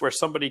 which is where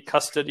somebody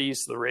custodies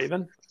the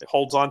Raven,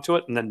 holds onto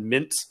it, and then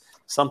mints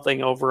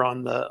something over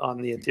on the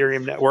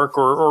Ethereum network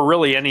or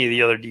really any of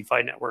the other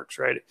DeFi networks,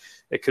 right?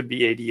 It could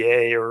be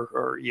ADA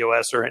or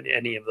EOS or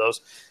any of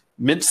those.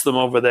 Mints them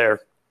over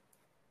there.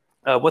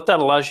 What that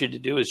allows you to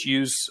do is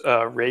use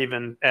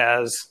Raven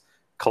as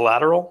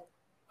collateral.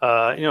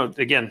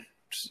 Again,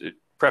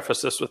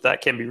 preface this with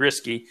that can be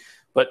risky,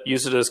 but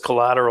use it as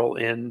collateral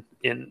in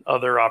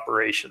other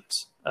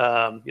operations.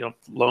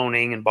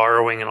 Loaning and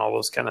borrowing and all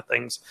those kind of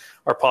things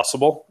are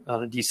possible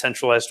on a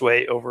decentralized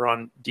way over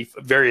on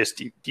various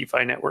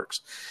DeFi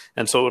networks.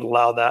 And so it would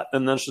allow that.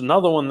 And there's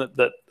another one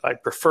that I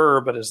prefer,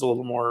 but is a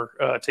little more,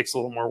 takes a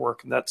little more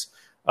work. And that's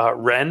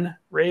Ren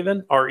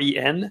Raven,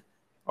 RVN,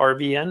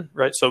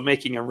 right? So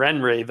making a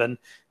Ren Raven,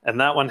 and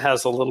that one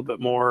has a little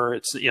bit more,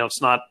 it's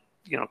not,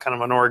 kind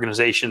of an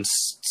organization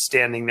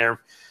standing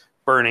there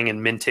burning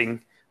and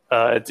minting.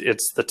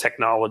 It's the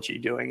technology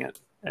doing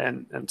it.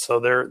 And so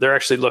they're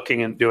actually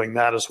looking at doing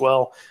that as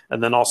well.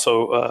 And then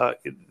also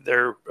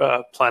they're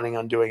planning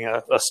on doing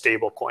a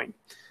stable coin,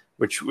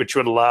 which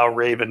would allow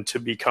Raven to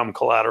become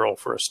collateral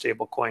for a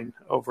stable coin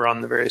over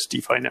on the various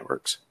DeFi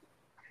networks.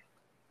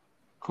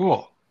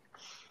 Cool.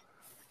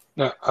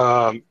 Now,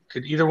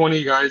 could either one of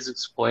you guys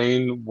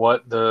explain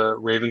what the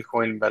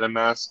Ravencoin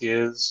MetaMask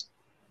is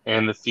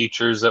and the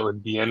features that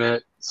would be in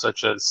it,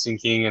 such as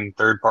syncing and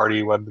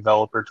third-party web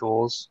developer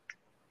tools?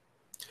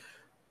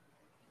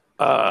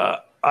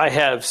 I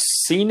have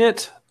seen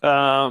it,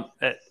 but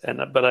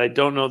I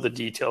don't know the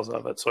details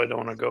of it, so I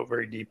don't want to go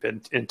very deep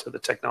into the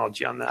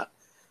technology on that.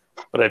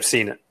 But I've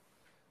seen it.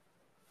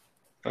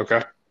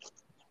 Okay.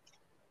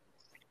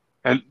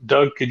 And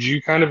Doug, could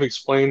you kind of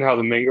explain how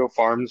the Mango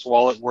Farms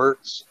wallet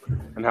works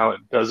and how it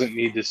doesn't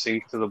need to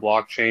sync to the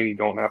blockchain? You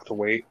don't have to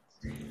wait.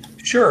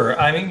 Sure.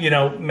 I mean,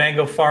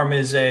 Mango Farm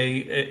is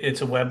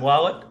it's a web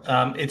wallet.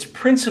 It's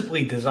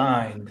principally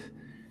designed,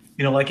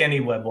 like any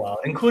web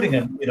wallet, including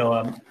a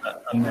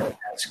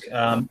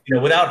MetaMask.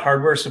 Without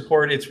hardware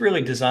support, it's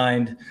really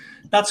designed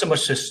not so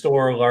much to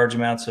store large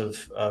amounts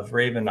of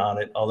Raven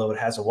on it, although it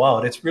has a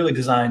wallet. It's really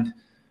designed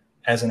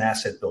as an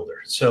asset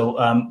builder. So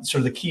sort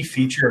of the key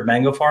feature of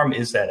Mango Farm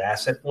is that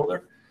asset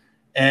builder.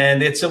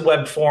 And it's a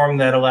web form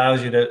that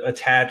allows you to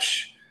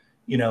attach,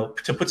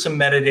 to put some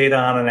metadata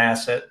on an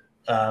asset,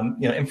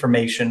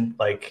 information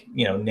like,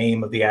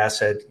 name of the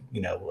asset,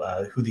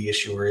 who the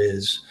issuer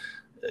is,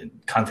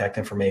 contact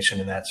information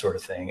and that sort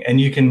of thing.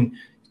 And you can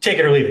take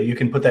it or leave it. You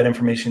can put that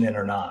information in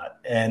or not.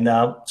 And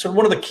so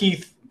one of the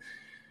key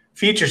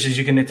features is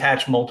you can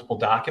attach multiple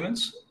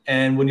documents.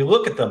 And when you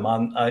look at them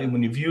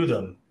when you view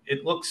them,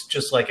 it looks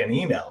just like an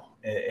email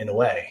in a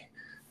way.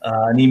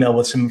 An email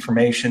with some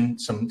information,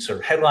 some sort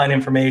of headline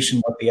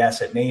information, what the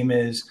asset name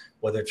is,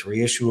 whether it's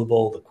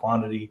reissuable, the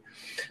quantity.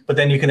 But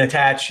then you can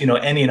attach,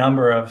 any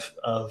number of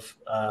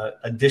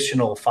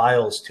additional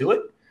files to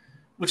it,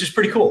 which is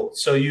pretty cool.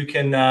 So you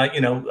can,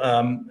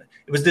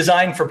 it was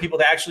designed for people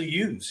to actually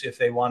use if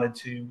they wanted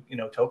to,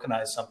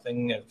 tokenize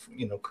something,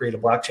 create a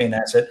blockchain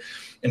asset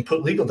and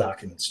put legal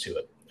documents to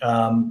it.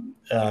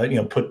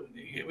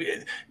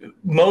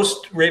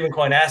 Most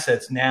Ravencoin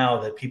assets now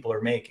that people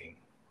are making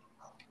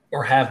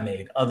or have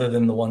made, other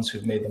than the ones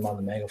who've made them on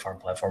the Mango Farm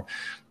platform,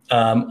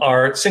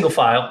 are single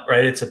file,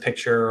 right? It's a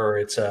picture or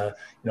it's a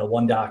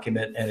one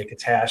document, and it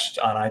gets hashed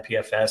on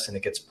IPFS and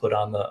it gets put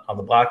on the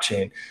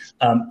blockchain.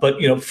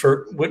 But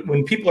for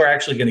when people are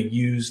actually going to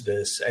use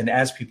this, and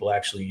as people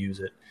actually use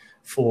it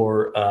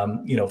for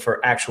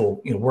for actual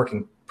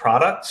working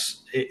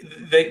products,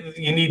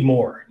 you need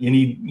more. You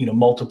need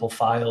multiple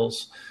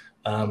files.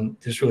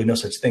 There's really no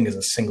such thing as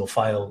a single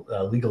file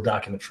legal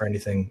document for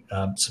anything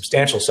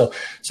substantial. So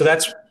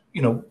that's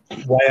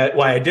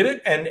why I did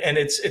it, and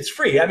it's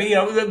free. I mean,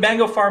 the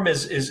Mango Farm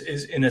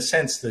is in a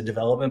sense the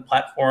development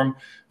platform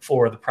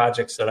for the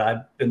projects that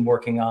I've been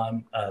working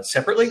on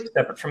separate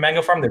from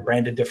Mango Farm. They're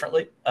branded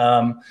differently,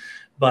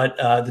 but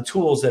the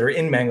tools that are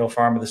in Mango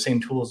Farm are the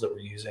same tools that we're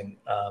using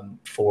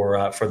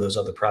for those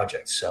other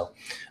projects. So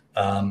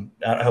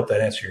I hope that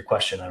answered your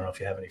question. I don't know if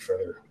you have any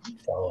further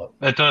follow-up.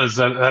 That does.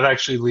 That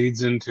actually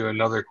leads into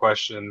another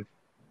question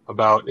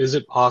about, is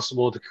it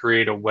possible to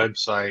create a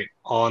website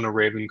on a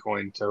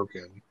Ravencoin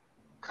token,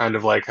 kind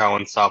of like how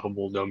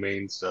Unstoppable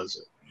Domains does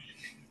it?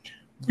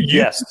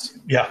 Yes.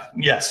 Yeah.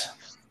 Yes.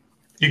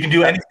 You can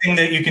do anything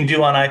that you can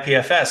do on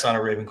IPFS on a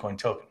Ravencoin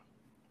token.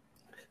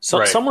 So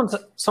Right.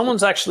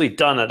 someone's actually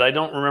done it. I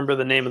don't remember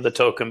the name of the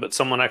token, but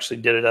someone actually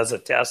did it as a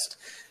test.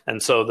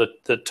 And so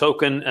the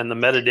token and the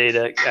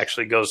metadata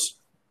actually goes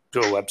to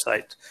a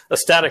website, a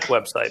static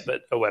website,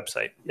 but a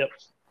website. Yep.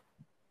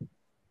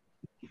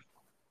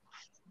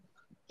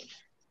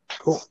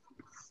 Cool.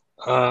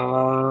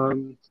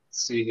 Let's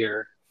see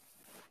here.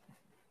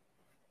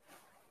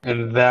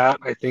 And that,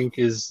 I think,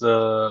 is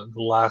the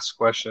last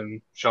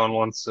question. Sean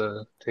wants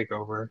to take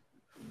over.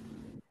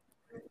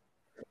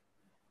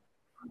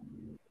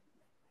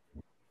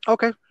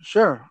 Okay,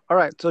 sure. All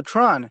right. So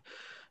Tron,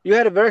 you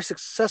had a very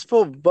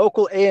successful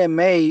vocal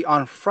AMA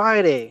on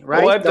Friday,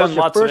 right? Well, I've That was done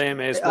your lots of first,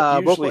 AMAs,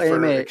 but vocal usually for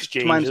AMA, to my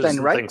exchanges understanding,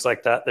 and right? things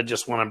like that that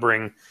just want to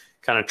bring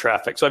kind of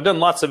traffic. So I've done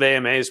lots of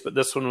AMAs, but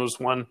this one was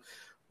one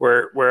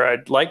where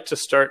I'd like to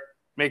start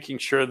making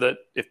sure that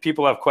if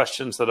people have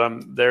questions that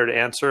I'm there to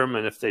answer them,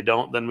 and if they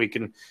don't, then we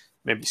can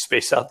maybe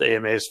space out the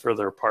AMAs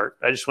further apart.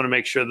 I just want to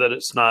make sure that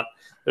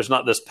there's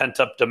not this pent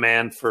up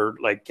demand for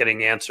like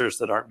getting answers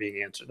that aren't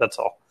being answered. That's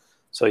all.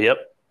 So,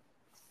 yep.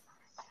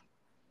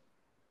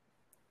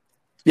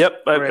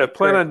 I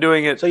plan on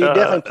doing it. So you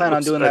definitely plan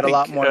on doing that a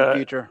lot more in the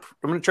future.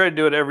 I'm going to try to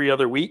do it every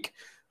other week.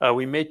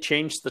 We may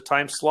change the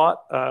time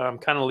slot. I'm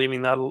kind of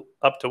leaving that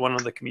up to one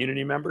of the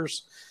community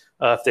members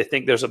if they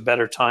think there's a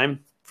better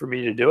time for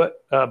me to do it.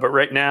 But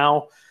right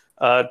now,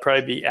 it'd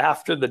probably be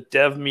after the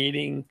dev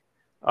meeting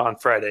on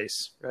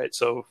Fridays, right?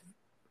 So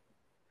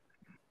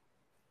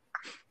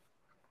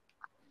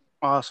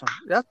awesome.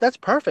 That's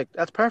perfect.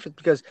 That's perfect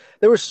because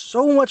there was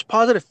so much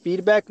positive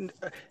feedback.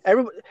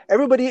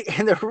 Everybody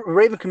in the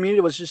Raven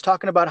community was just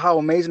talking about how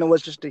amazing it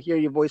was just to hear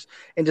your voice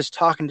and just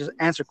talk and just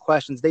answer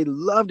questions. They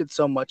loved it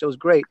so much. It was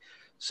great.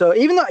 So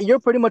even though you're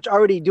pretty much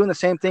already doing the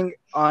same thing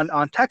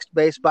on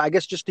text-based, but I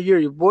guess just to hear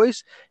your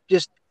voice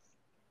just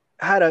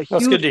had a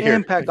huge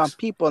impact on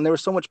people, and there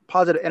was so much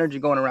positive energy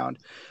going around.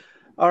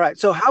 All right.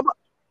 So how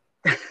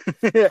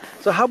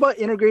about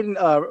integrating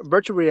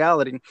virtual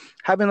reality,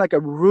 having like a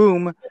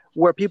room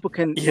where people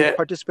can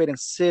participate and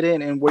sit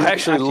in, and where I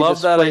actually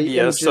love that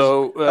idea.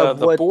 So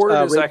the board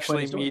is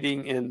actually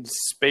meeting in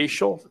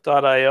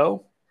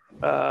spatial.io,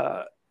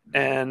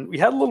 and we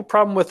had a little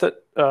problem with it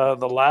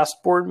the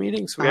last board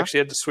meeting, so we actually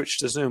had to switch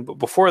to Zoom. But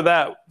before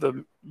that,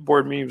 the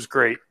board meeting was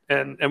great,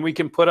 and we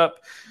can put up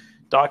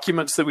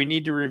documents that we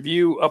need to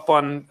review up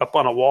on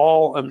a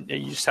wall, and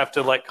you just have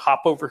to like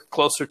hop over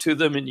closer to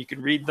them, and you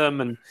can read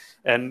them,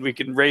 and we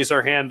can raise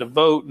our hand to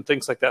vote and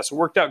things like that. So it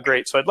worked out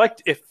great. So I'd like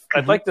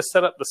to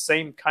set up the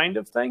same kind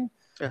of thing,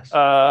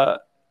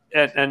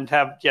 and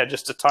have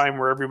just a time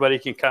where everybody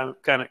can kind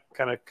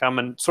of come,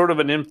 and sort of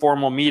an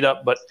informal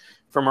meetup, but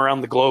from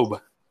around the globe.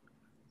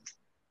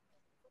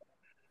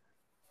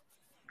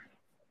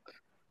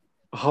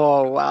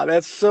 Oh wow,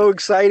 that's so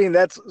exciting!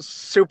 That's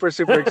super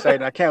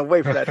exciting. I can't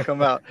wait for that to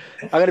come out.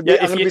 I'm gonna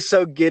be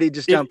so giddy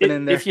just jumping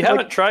in there. If you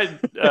haven't tried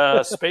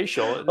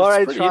Spatial,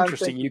 it's pretty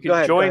interesting. You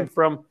can join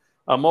from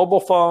a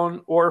mobile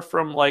phone or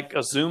from like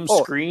a Zoom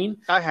screen,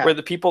 where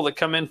the people that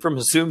come in from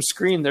a Zoom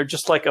screen, they're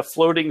just like a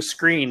floating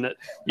screen that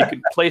you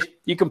can place.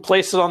 You can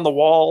place it on the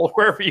wall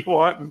wherever you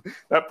want, and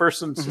that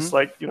person's just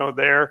like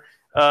there.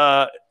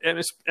 And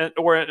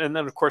then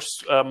of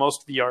course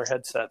most VR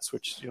headsets,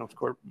 which of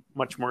course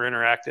much more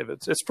interactive.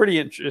 It's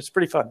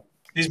pretty fun.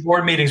 These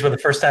board meetings were the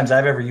first times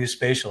I've ever used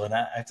Spatial, and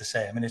I have to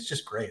say, I mean, it's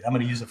just great. I'm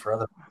going to use it for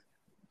other.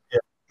 Yeah.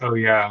 Oh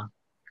yeah.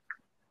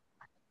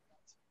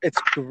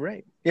 It's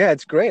great. Yeah,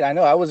 it's great. I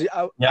know.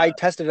 I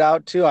tested it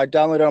out too. I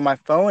downloaded it on my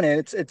phone, and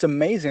it's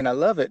amazing. I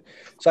love it.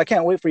 So I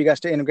can't wait for you guys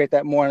to integrate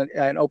that more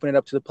and open it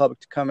up to the public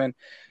to come in.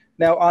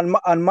 Now,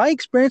 on my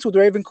experience with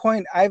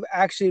Ravencoin, I've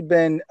actually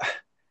been,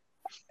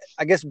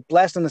 I guess,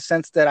 blessed in the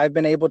sense that I've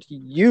been able to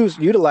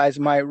utilize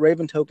my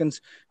Raven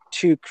tokens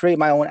to create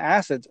my own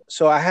assets.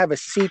 So I have a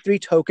C3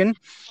 token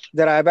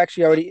that I've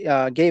actually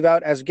already gave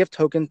out as a gift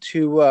token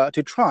to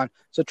Tron.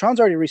 So Tron's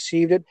already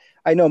received it.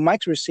 I know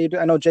Mike's received it.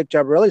 I know Jake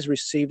Jabarelli's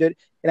received it.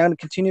 And I'm going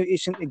to continue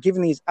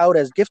giving these out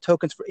as gift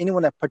tokens for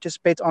anyone that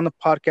participates on the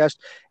podcast.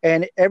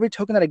 And every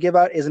token that I give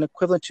out is an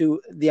equivalent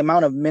to the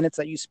amount of minutes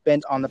that you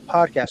spend on the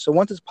podcast. So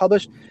once it's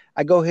published,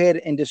 I go ahead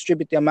and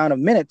distribute the amount of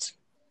minutes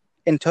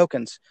in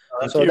tokens.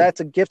 So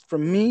that's a gift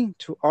from me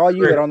to all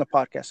you that are on the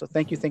podcast. So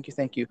thank you.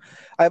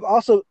 I've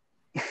also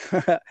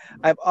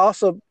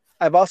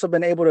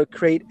been able to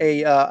create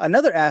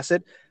another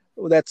asset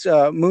that's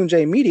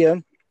Moonjay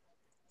Media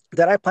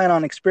that I plan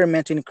on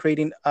experimenting and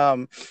creating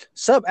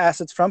sub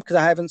assets from, because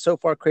I haven't so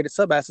far created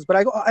sub assets, but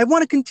I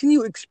want to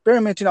continue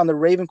experimenting on the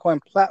Ravencoin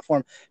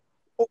platform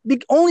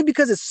only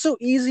because it's so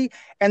easy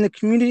and the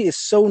community is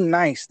so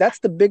nice. That's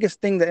the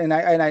biggest thing that, and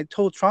I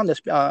told Tron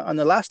this on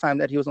the last time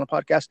that he was on the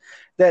podcast,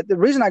 that the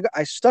reason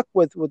I stuck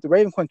with the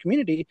Ravencoin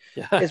community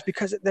is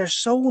because they're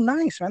so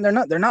nice, man.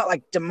 They're not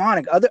like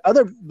demonic.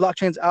 Other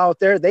blockchains out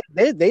there,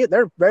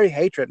 they're very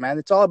hatred, man.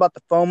 It's all about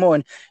the FOMO,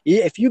 and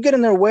if you get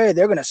in their way,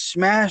 they're gonna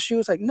smash you.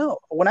 It's like, no.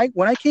 When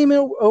I came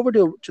over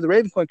to the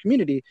Ravencoin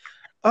community,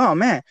 oh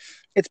man,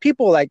 it's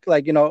people like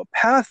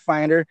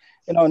Pathfinder,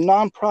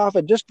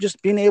 nonprofit,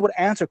 just being able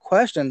to answer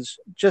questions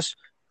just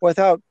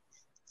without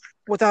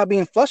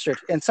being flustered.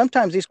 And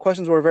sometimes these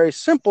questions were very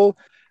simple.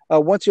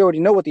 Once you already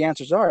know what the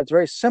answers are, it's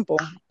very simple.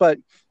 But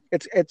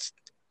it's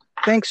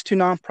thanks to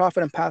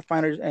nonprofit and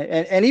Pathfinders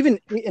and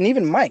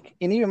even Mike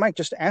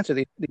just to answer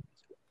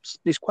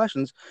these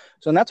questions.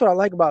 So and that's what I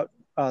like about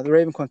the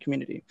Ravencoin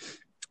community.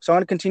 So I'm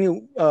going to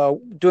continue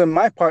doing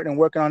my part and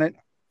working on it.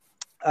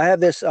 I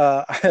have this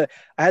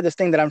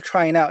thing that I'm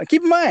trying out. And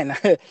keep in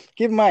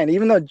mind,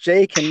 even though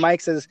Jake and Mike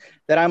says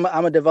that I'm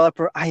a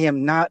developer, I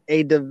am not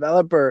a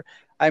developer.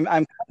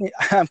 I'm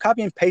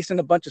copying and pasting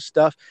a bunch of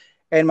stuff.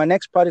 And my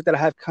next project that I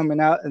have coming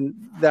out and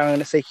that I'm going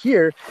to say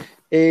here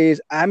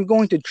is I'm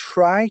going to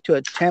try to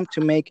attempt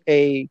to make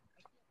using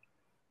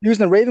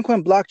the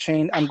Ravencoin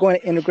blockchain. I'm going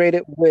to integrate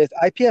it with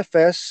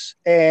IPFS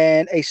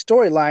and a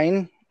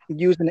storyline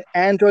using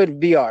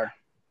Android VR.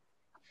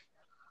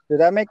 Did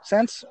that make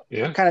sense?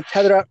 Yeah. Kind of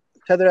tether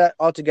that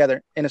all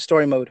together in a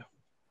story mode.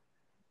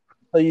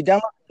 So you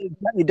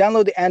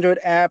download the Android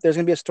app. There's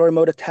going to be a story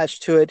mode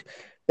attached to it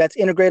that's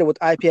integrated with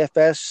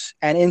IPFS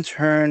and in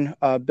turn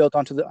built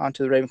onto the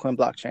Ravencoin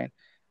blockchain.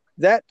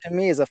 That to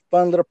me is a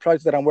fun little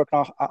project that I'm working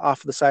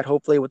off of the side.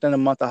 Hopefully within a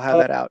month I'll have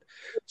that out.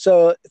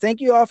 So thank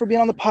you all for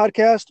being on the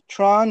podcast.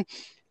 Tron,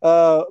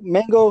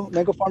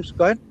 Mango Farms.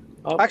 Go ahead.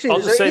 Actually,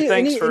 I'll just say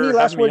thanks for any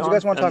last having me words on, you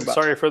guys want to talk about?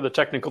 Sorry for the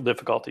technical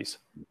difficulties.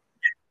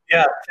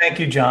 Yeah, thank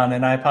you, John,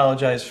 and I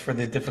apologize for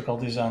the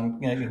difficulties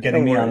on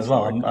getting me on as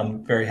well.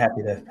 I'm very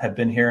happy to have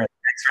been here, and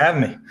thanks for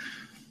having me.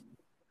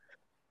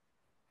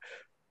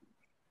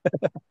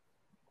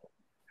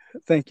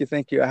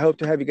 Thank you. I hope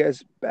to have you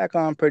guys back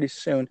on pretty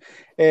soon,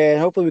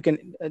 and hopefully we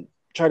can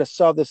try to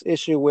solve this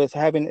issue with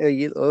having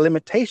a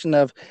limitation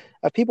of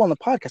people on the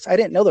podcast. I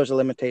didn't know there was a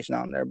limitation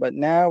on there, but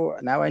now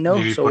I know.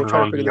 Maybe so we'll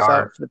try to figure this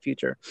out for the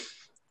future.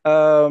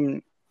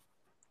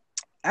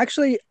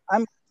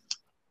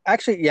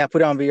 Actually, yeah,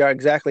 put it on VR,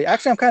 exactly.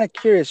 Actually, I'm kind of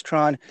curious,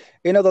 Tron.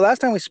 The last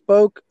time we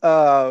spoke,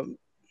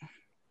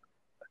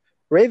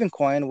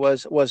 Ravencoin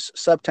was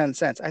sub 10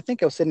 cents. I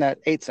think it was sitting at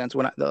 8 cents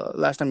the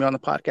last time you were on the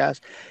podcast.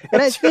 And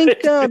I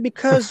think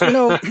because, it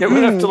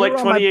went up to like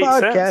 28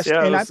 cents.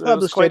 Yeah, and I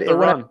published it. It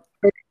went up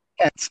to 30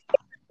 cents.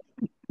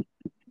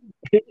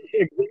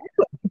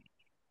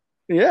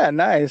 Yeah,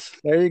 nice.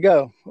 There you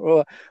go.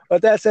 Well,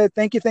 with that said,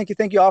 thank you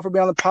all for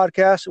being on the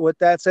podcast. With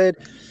that said,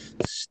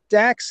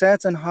 stack,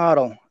 sets, and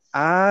hodl.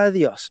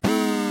 Adiós.